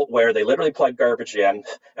model where they literally plugged garbage in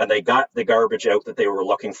and they got the garbage out that they were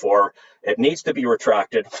looking for. It needs to be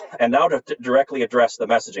retracted. And now to directly address the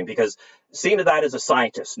messaging, because seeing that as a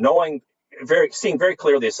scientist, seeing very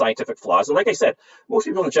clearly the scientific flaws. And like I said, most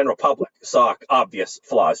people in the general public saw obvious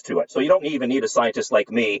flaws to it. So you don't even need a scientist like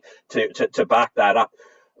me to back that up.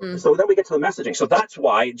 So then we get to the messaging. So that's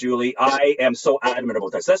why, Julie, I am so adamant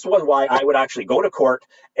about this. This was why I would actually go to court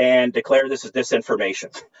and declare this as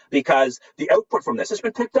disinformation, because the output from this has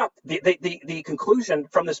been picked up. The conclusion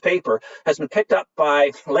from this paper has been picked up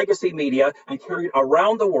by legacy media and carried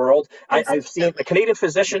around the world. I've seen the Canadian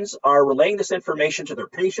physicians are relaying this information to their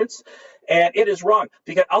patients, and it is wrong.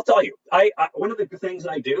 Because I'll tell you, one of the things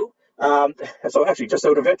I do, so actually, just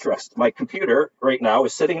out of interest, my computer right now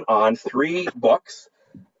is sitting on 3 books.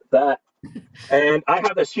 And I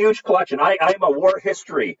have this huge collection. I'm a war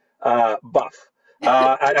history buff, and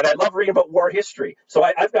I love reading about war history. So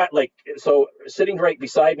I've got sitting right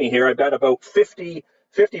beside me here, I've got about 50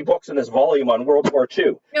 books in this volume on World War II.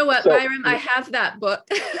 You know what, Byram? I have that book.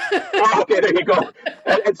 Okay, there you go.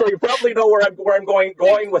 And so you probably know where I'm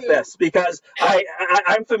going with this, because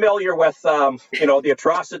I'm familiar with the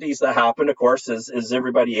atrocities that happened, of course, as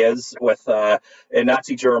everybody is, with in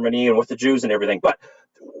Nazi Germany and with the Jews and everything. But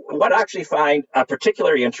what I actually find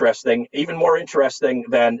particularly interesting, even more interesting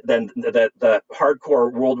than the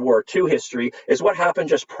hardcore World War II history, is what happened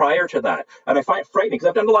just prior to that. And I find it frightening, because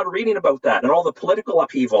I've done a lot of reading about that and all the political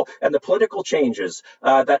upheaval and the political changes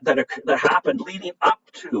that happened leading up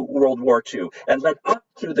to World War II and led up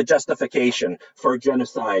to the justification for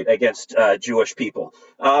genocide against Jewish people.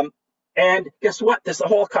 And guess what? This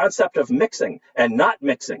whole concept of mixing and not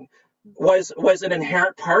mixing was an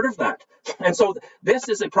inherent part of that. And so this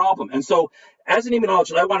is a problem. And so as an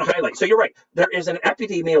immunologist, I want to highlight, so you're right, there is an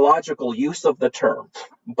epidemiological use of the term.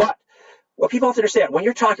 But what people have to understand, when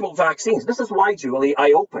you're talking about vaccines, this is why, Julie,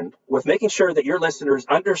 I opened with making sure that your listeners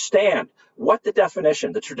understand what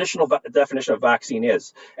the traditional definition of vaccine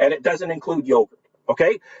is. And it doesn't include yogurt.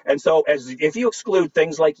 Okay, and so if you exclude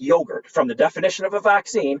things like yogurt from the definition of a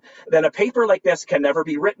vaccine, then a paper like this can never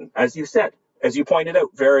be written, as you said. As you pointed out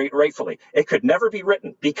very rightfully, it could never be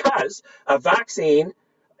written, because a vaccine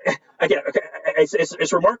again, okay,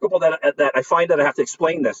 it's remarkable that I find that I have to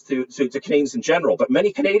explain this to Canadians in general, but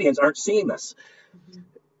many Canadians aren't seeing this. Mhm.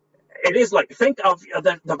 It is like, think of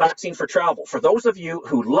the vaccine for travel. For those of you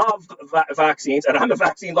who love vaccines, and I'm a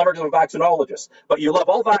vaccine lover because I'm a vaccinologist, but you love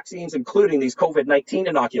all vaccines, including these COVID-19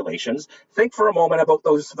 inoculations, think for a moment about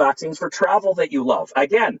those vaccines for travel that you love.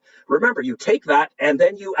 Again, remember, you take that and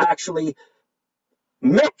then you actually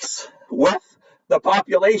mix with the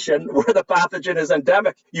population where the pathogen is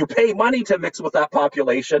endemic. You pay money to mix with that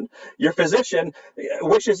population. Your physician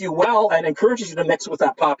wishes you well and encourages you to mix with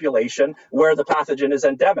that population where the pathogen is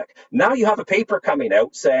endemic. Now you have a paper coming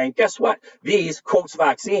out saying, guess what? These, quotes,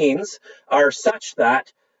 vaccines are such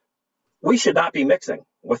that we should not be mixing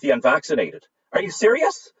with the unvaccinated. Are you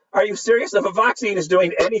serious? Are you serious? If a vaccine is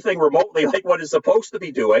doing anything remotely like what it's supposed to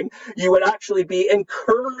be doing, you would actually be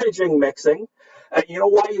encouraging mixing. You know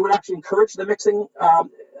why you would actually encourage the mixing,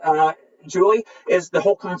 Julie, is the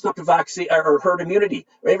whole concept of vaccine or herd immunity.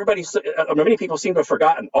 Many people seem to have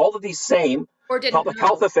forgotten. All of these same public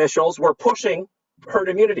health officials were pushing herd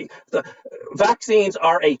immunity. The vaccines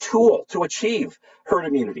are a tool to achieve herd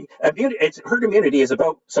immunity. Herd immunity is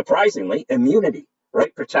about, surprisingly, immunity,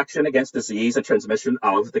 right? Protection against disease and transmission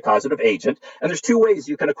of the causative agent. And there's two ways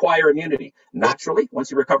you can acquire immunity: naturally,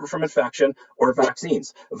 once you recover from infection, or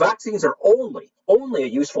vaccines. Vaccines are only a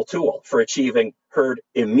useful tool for achieving herd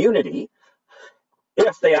immunity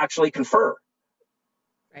if they actually confer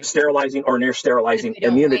sterilizing or near sterilizing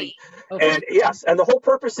immunity. And yes, and the whole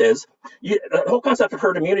purpose is, the whole concept of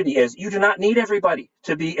herd immunity is you do not need everybody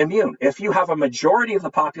to be immune. If you have a majority of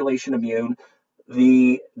the population immune,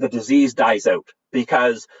 the disease dies out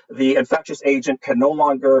because the infectious agent can no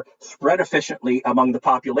longer spread efficiently among the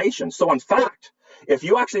population. So in fact, if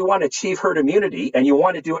you actually want to achieve herd immunity and you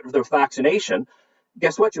want to do it with vaccination,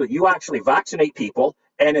 guess what, Julie? You actually vaccinate people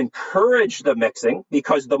and encourage the mixing,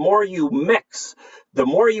 because the more you mix, the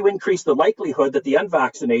more you increase the likelihood that the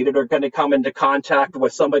unvaccinated are going to come into contact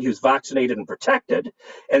with somebody who's vaccinated and protected,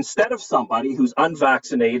 instead of somebody who's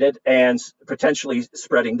unvaccinated and potentially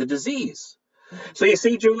spreading the disease. So you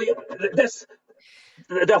see, Julie,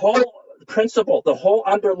 the whole principle, the whole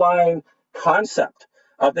underlying concept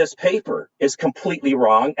of this paper is completely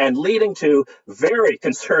wrong and leading to very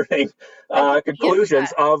concerning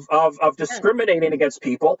conclusions of discriminating against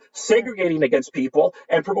people, segregating against people,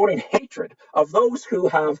 and promoting hatred of those who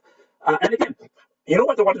have, and again, you know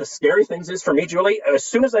what one of the scary things is for me, Julie? As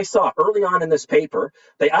soon as I saw early on in this paper,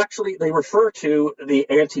 they refer to the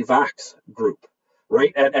anti-vax group,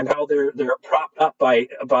 right? And how they're propped up by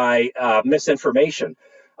misinformation.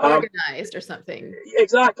 Organized or something.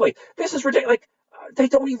 Exactly. This is ridiculous. Like, they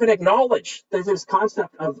don't even acknowledge this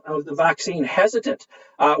concept of the vaccine hesitant,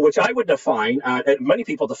 which I would define, many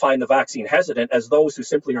people define the vaccine hesitant as those who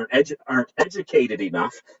simply aren't educated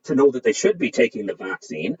enough to know that they should be taking the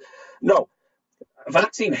vaccine. No.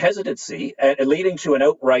 Vaccine hesitancy leading to an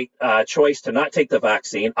outright choice to not take the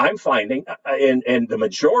vaccine, I'm finding in the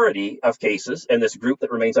majority of cases in this group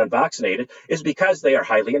that remains unvaccinated, is because they are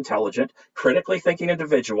highly intelligent, critically thinking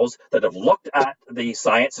individuals that have looked at the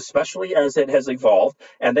science, especially as it has evolved,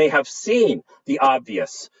 and they have seen the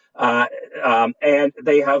obvious. And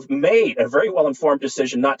they have made a very well-informed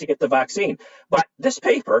decision not to get the vaccine. But this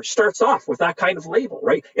paper starts off with that kind of label,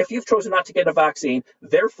 right? If you've chosen not to get a vaccine,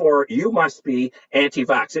 therefore you must be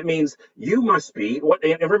anti-vax. It means you must be what.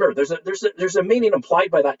 And remember, there's a meaning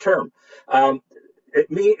implied by that term.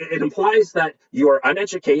 It implies that you are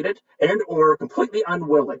uneducated and or completely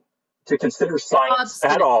unwilling to consider science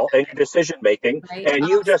at all in your decision making, and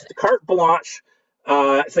you just carte blanche.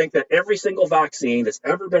 Think that every single vaccine that's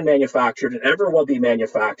ever been manufactured and ever will be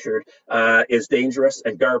manufactured is dangerous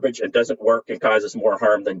and garbage and doesn't work and causes more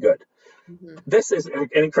harm than good. Mm-hmm. This is an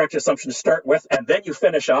incorrect assumption to start with, and then you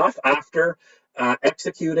finish off after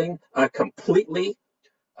executing a completely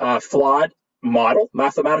flawed model,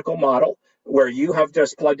 mathematical model, where you have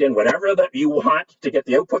just plugged in whatever that you want to get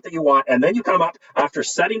the output that you want, and then you come up after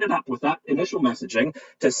setting it up with that initial messaging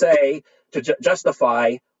to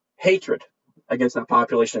justify hatred against that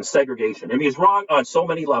population and segregation. I mean, it's wrong on so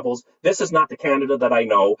many levels. This is not the Canada that I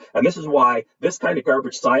know, and this is why this kind of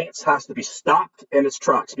garbage science has to be stopped in its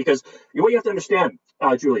tracks. Because what you have to understand,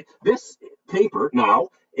 Julie, this paper now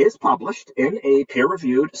is published in a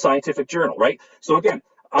peer-reviewed scientific journal, right? So again,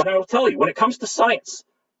 and I will tell you, when it comes to science,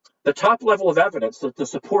 the top level of evidence to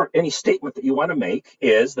support any statement that you want to make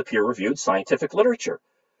is the peer-reviewed scientific literature.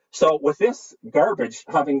 So with this garbage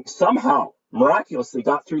having somehow miraculously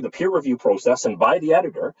got through the peer review process and by the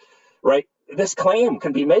editor, right, this claim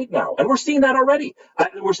can be made now. And we're seeing that already.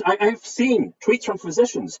 I've seen tweets from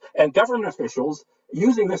physicians and government officials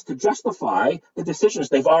using this to justify the decisions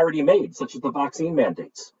they've already made, such as the vaccine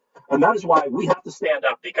mandates. And that is why we have to stand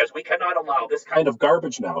up, because we cannot allow this kind of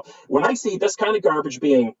garbage now. When I see this kind of garbage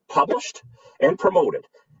being published and promoted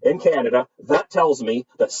in Canada, that tells me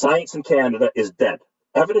that science in Canada is dead.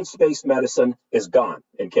 Evidence-based medicine is gone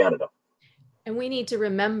in Canada. And we need to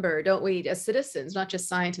remember, don't we, as citizens, not just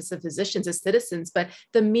scientists and physicians, as citizens, but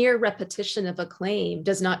the mere repetition of a claim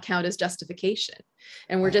does not count as justification.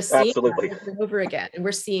 And we're just seeing that over and over again. And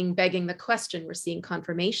we're seeing begging the question, we're seeing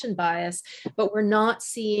confirmation bias, but we're not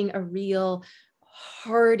seeing a real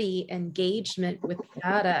hearty engagement with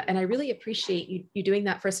data. And I really appreciate you doing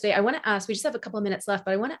that for us today. I want to ask, we just have a couple of minutes left,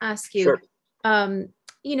 but I want to ask you, sure.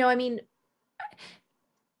 You know, I mean,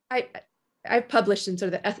 I've published in sort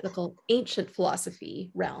of the ethical ancient philosophy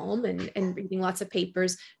realm and reading lots of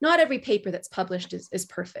papers. Not every paper that's published is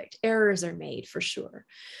perfect. Errors are made for sure.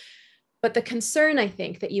 But the concern I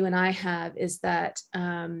think that you and I have is that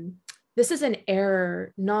this is an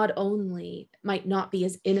error not only might not be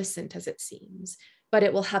as innocent as it seems, but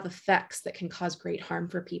it will have effects that can cause great harm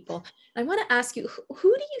for people. And I want to ask you,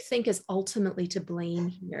 who do you think is ultimately to blame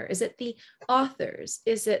here? Is it the authors?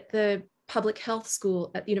 Is it the public health school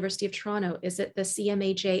at the University of Toronto? Is it the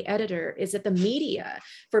CMAJ editor? Is it the media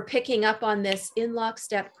for picking up on this in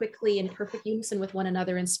lockstep quickly in perfect unison with one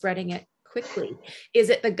another and spreading it quickly? Is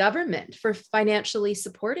it the government for financially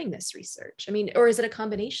supporting this research? I mean, or is it a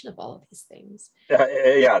combination of all of these things?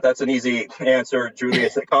 Yeah, that's an easy answer, Julie.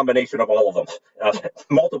 It's a combination of all of them.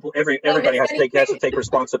 Everybody has to take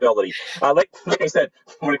responsibility. Like I said,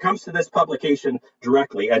 when it comes to this publication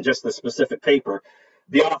directly and just the specific paper,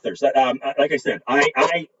 the authors, like I said,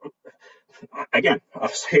 again, I'll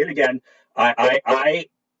say it again, I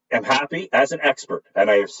am happy as an expert,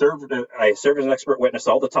 and I serve as an expert witness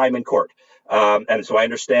all the time in court, and so I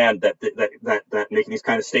understand that making these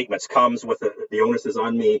kind of statements comes with the onus is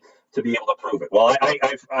on me to be able to prove it. Well,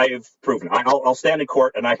 I've proven it. I'll stand in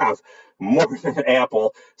court, and I have more than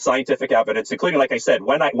ample scientific evidence, including, like I said,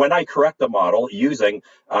 when I correct the model using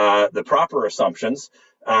the proper assumptions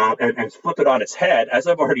and flip it on its head, as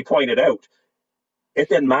I've already pointed out, it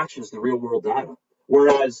then matches the real world data,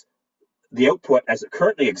 whereas the output as it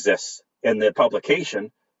currently exists in the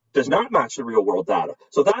publication does not match the real world data.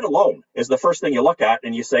 So that alone is the first thing you look at,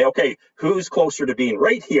 and you say, okay, who's closer to being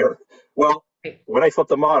right here? Well, when I flip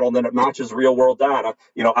the model and then it matches real world data,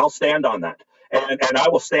 I'll stand on that. And I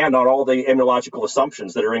will stand on all the immunological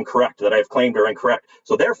assumptions that are incorrect, that I've claimed are incorrect.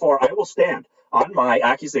 So therefore, I will stand on my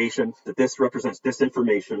accusation that this represents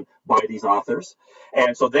disinformation by these authors.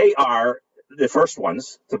 And so they are the first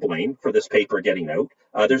ones to blame for this paper getting out.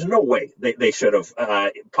 There's no way they should have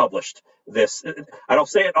published this. And I'll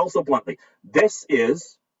say it also bluntly. I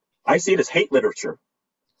see it as hate literature,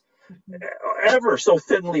 ever so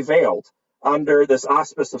thinly veiled under this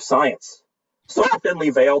auspice of science, so thinly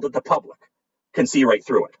veiled that the public can see right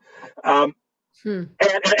through it.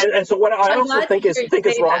 And so what I also think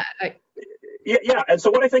is wrong. Yeah, and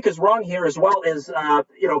so what I think is wrong here as well is,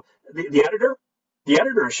 the editor. The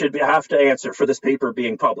editor should have to answer for this paper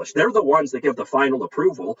being published. They're the ones that give the final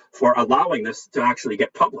approval for allowing this to actually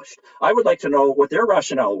get published. I would like to know what their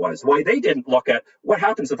rationale was, why they didn't look at what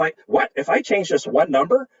happens if I change just one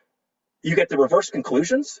number, you get the reverse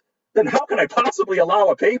conclusions? Then how can I possibly allow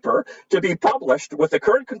a paper to be published with the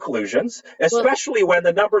current conclusions, especially when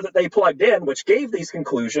the number that they plugged in, which gave these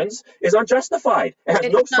conclusions, is unjustified? It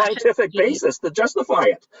has no scientific basis to justify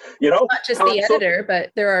it. Not just the editor,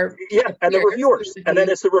 but there are and the reviewers, and then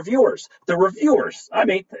it's the reviewers. The reviewers, I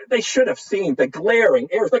mean, they should have seen the glaring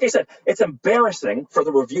errors. Like I said, it's embarrassing for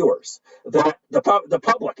the reviewers that the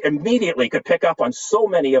public immediately could pick up on so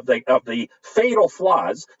many of the fatal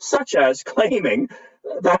flaws, such as claiming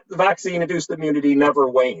that vaccine-induced immunity never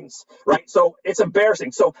wanes, right? So it's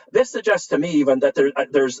embarrassing. So this suggests to me even that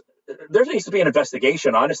there needs to be an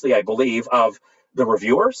investigation, honestly, I believe, of the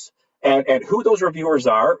reviewers and who those reviewers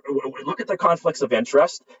are. Look at the conflicts of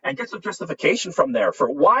interest and get some justification from there for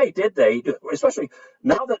why did they do, especially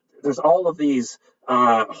now that there's all of these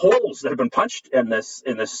holes that have been punched in this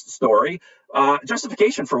story.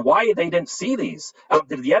 Justification for why they didn't see these.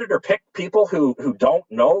 Did the editor pick people who don't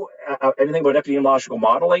know anything about epidemiological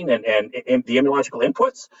modeling and the immunological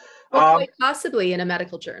inputs? Well, quite possibly in a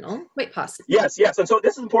medical journal. Quite possibly. Yes. And so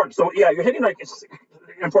this is important. So yeah, you're hitting it's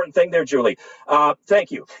an important thing there, Julie.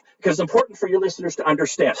 Thank you, because it's important for your listeners to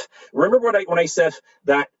understand. Remember when I said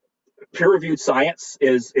that peer-reviewed science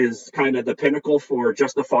is kind of the pinnacle for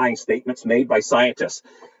justifying statements made by scientists.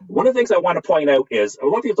 One of the things I want to point out is I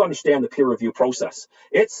want people to understand the peer review process.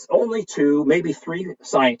 It's only 2, maybe 3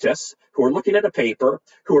 scientists who are looking at a paper,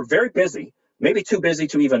 who are very busy, maybe too busy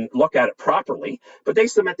to even look at it properly, but they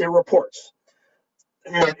submit their reports.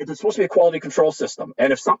 And it's supposed to be a quality control system.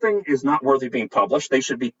 And if something is not worthy of being published, they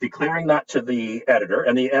should be declaring that to the editor,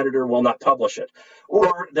 and the editor will not publish it.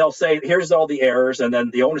 Or they'll say, here's all the errors, and then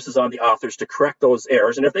the onus is on the authors to correct those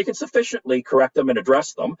errors. And if they can sufficiently correct them and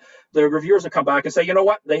address them, the reviewers will come back and say, you know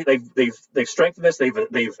what, they've strengthened this,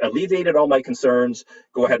 they've alleviated all my concerns,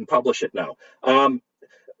 go ahead and publish it now.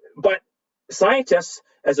 But scientists,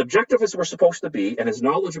 as objective as we're supposed to be and as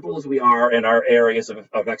knowledgeable as we are in our areas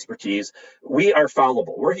of expertise, we are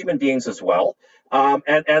fallible. We're human beings as well.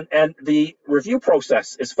 And the review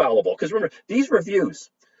process is fallible. Because remember, these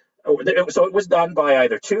reviews, so it was done by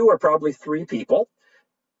either 2 or probably 3 people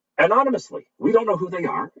anonymously. We don't know who they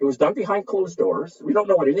are. It was done behind closed doors. We don't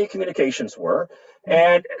know what any communications were.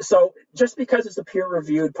 And so just because it's a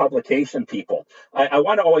peer-reviewed publication, people, I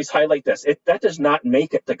want to always highlight this. That does not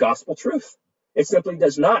make it the gospel truth. It simply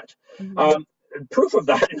does not. Proof of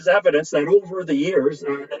that is evidence that over the years,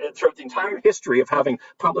 throughout the entire history of having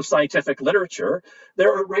published scientific literature,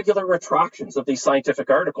 there are regular retractions of these scientific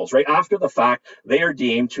articles. Right after the fact, they are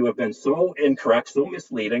deemed to have been so incorrect, so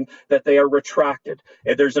misleading, that they are retracted.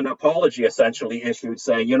 And there's an apology essentially issued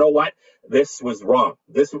saying, you know what, this was wrong.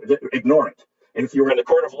 Ignore it. And if you were in the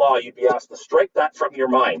court of law, you'd be asked to strike that from your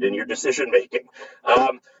mind in your decision making.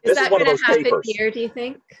 Is that going to happen here, do you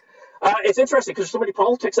think? It's interesting because there's so many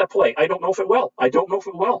politics at play. I don't know if it will.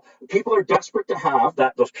 People are desperate to have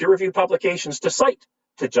those peer-reviewed publications to cite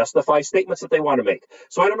to justify statements that they want to make.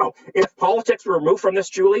 So I don't know. If politics were removed from this,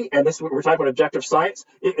 Julie, and we're talking about objective science,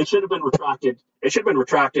 it should have been retracted. It should have been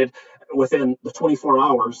retracted within the 24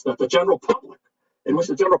 hours that the general public, in which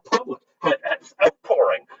the general public had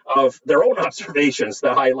outpouring of their own observations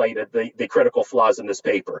that highlighted the critical flaws in this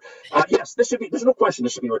paper. Yes, there's no question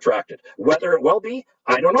this should be retracted. Whether it will be,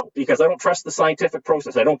 I don't know, because I don't trust the scientific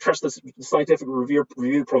process. I don't trust the scientific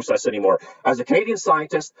review process anymore. As a Canadian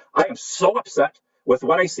scientist, I am so upset with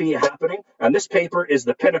what I see happening, and this paper is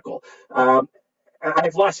the pinnacle.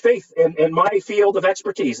 I've lost faith in my field of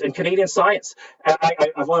expertise in Canadian science.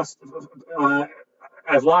 I've lost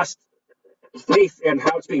faith in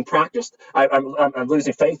how it's being practiced. I'm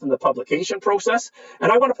losing faith in the publication process.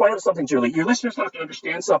 And I want to point out something, Julie. Your listeners have to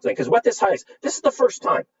understand something, because what this hides, this is the first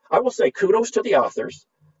time. I will say kudos to the authors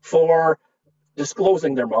for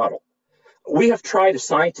disclosing their model. We have tried as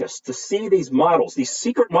scientists to see these models, these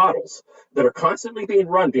secret models that are constantly being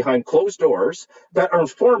run behind closed doors that are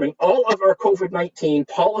informing all of our COVID-19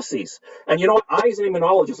 policies. And you know what? I, as an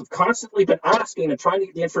immunologist, have constantly been asking and trying to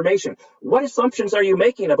get the information. What assumptions are you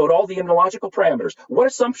making about all the immunological parameters? What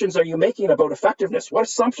assumptions are you making about effectiveness? What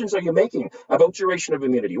assumptions are you making about duration of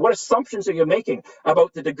immunity? What assumptions are you making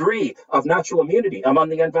about the degree of natural immunity among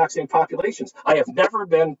the unvaccinated populations? I have never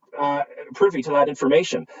been privy to that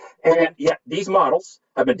information. And yet these models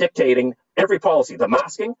have been dictating every policy, the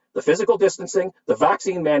masking, the physical distancing, the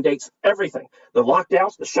vaccine mandates, everything, the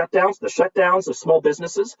lockdowns, the shutdowns of small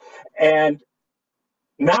businesses. And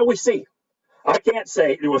now we see, I can't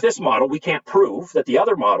say with this model, we can't prove that the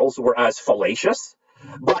other models were as fallacious.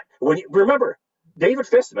 But when you remember, David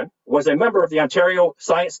Fistman was a member of the Ontario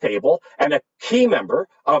Science Table and a key member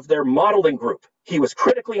of their modeling group. He was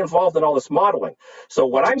critically involved in all this modeling. So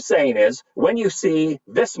what I'm saying is, when you see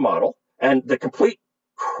this model and the complete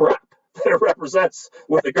crap that it represents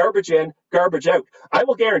with the garbage in, garbage out, I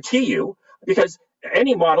will guarantee you, because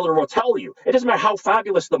any modeler will tell you, it doesn't matter how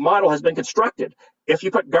fabulous the model has been constructed. If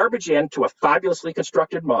you put garbage into a fabulously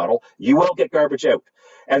constructed model, you will get garbage out.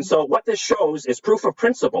 And so what this shows is proof of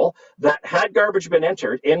principle that had garbage been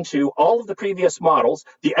entered into all of the previous models,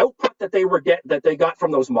 the output that they got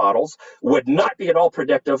from those models would not be at all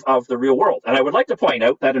predictive of the real world. And I would like to point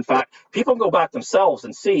out that, in fact, people can go back themselves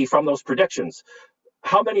and see from those predictions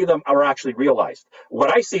how many of them are actually realized.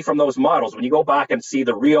 What I see from those models, when you go back and see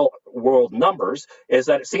the real world numbers, is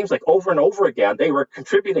that it seems like over and over again, they were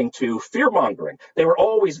contributing to fear mongering. They were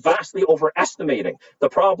always vastly overestimating the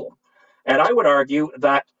problem. And I would argue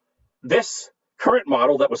that this current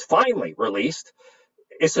model that was finally released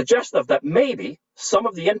is suggestive that maybe some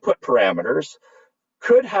of the input parameters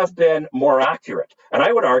could have been more accurate. And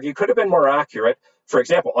I would argue could have been more accurate, for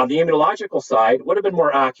example, on the immunological side, would have been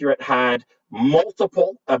more accurate had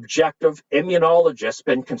multiple objective immunologists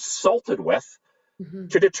been consulted with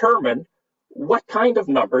to determine what kind of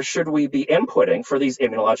numbers should we be inputting for these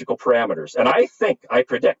immunological parameters? And I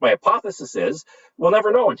predict, my hypothesis is, we'll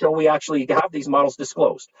never know until we actually have these models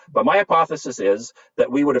disclosed. But my hypothesis is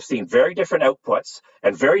that we would have seen very different outputs,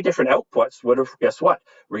 and very different outputs would have, guess what,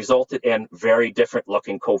 resulted in very different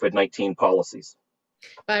looking COVID-19 policies.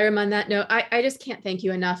 Byram, on that note, I just can't thank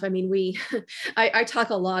you enough. I mean, I talk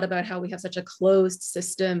a lot about how we have such a closed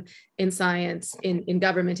system in science, in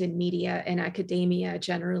government, in media, and academia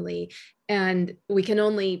generally. And we can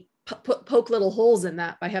only poke little holes in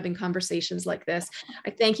that by having conversations like this. I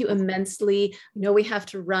thank you immensely. I know we have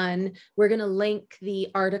to run. We're going to link the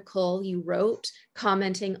article you wrote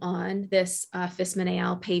commenting on this Fisman et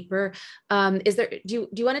al. Paper. Do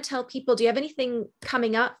you want to tell people, do you have anything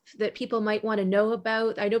coming up that people might want to know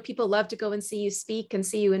about? I know people love to go and see you speak and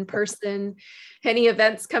see you in person. Any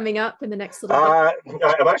events coming up in the next little bit?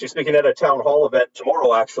 I'm actually speaking at a town hall event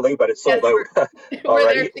tomorrow, actually, but it's sold out.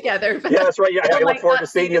 We're there together. Yeah, that's right. Yeah, I look forward to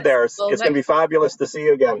seeing you there. It's going to be fabulous to see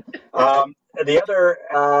you again. The other,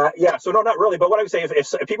 so no, not really. But what I would say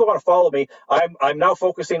is, if people want to follow me, I'm now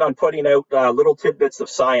focusing on putting out little tidbits of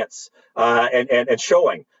science and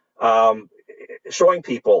showing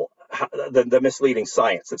people the misleading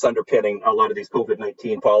science that's underpinning a lot of these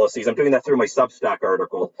COVID-19 policies. I'm doing that through my Substack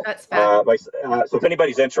article. That's fabulous. So if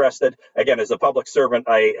anybody's interested, again, as a public servant,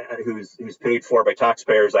 who's paid for by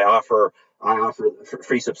taxpayers, I offer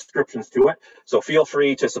free subscriptions to it. So feel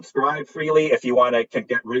free to subscribe freely if you want to can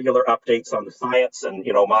get regular updates on the science and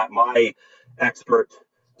my expert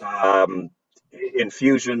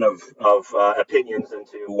infusion of opinions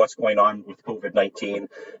into what's going on with COVID-19.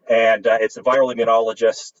 And it's a viral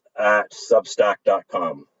immunologist at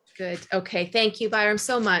substack.com. Good. Okay. Thank you, Byram,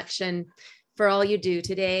 so much. And for all you do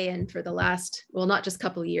today and for the last, well, not just a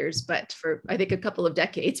couple of years, but for, I think, a couple of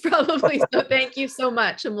decades, probably. So thank you so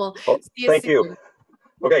much. And we'll see you soon. Thank you.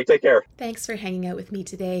 Okay, take care. Thanks for hanging out with me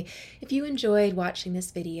today. If you enjoyed watching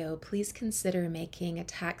this video, please consider making a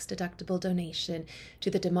tax-deductible donation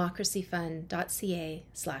to the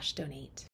democracyfund.ca/donate.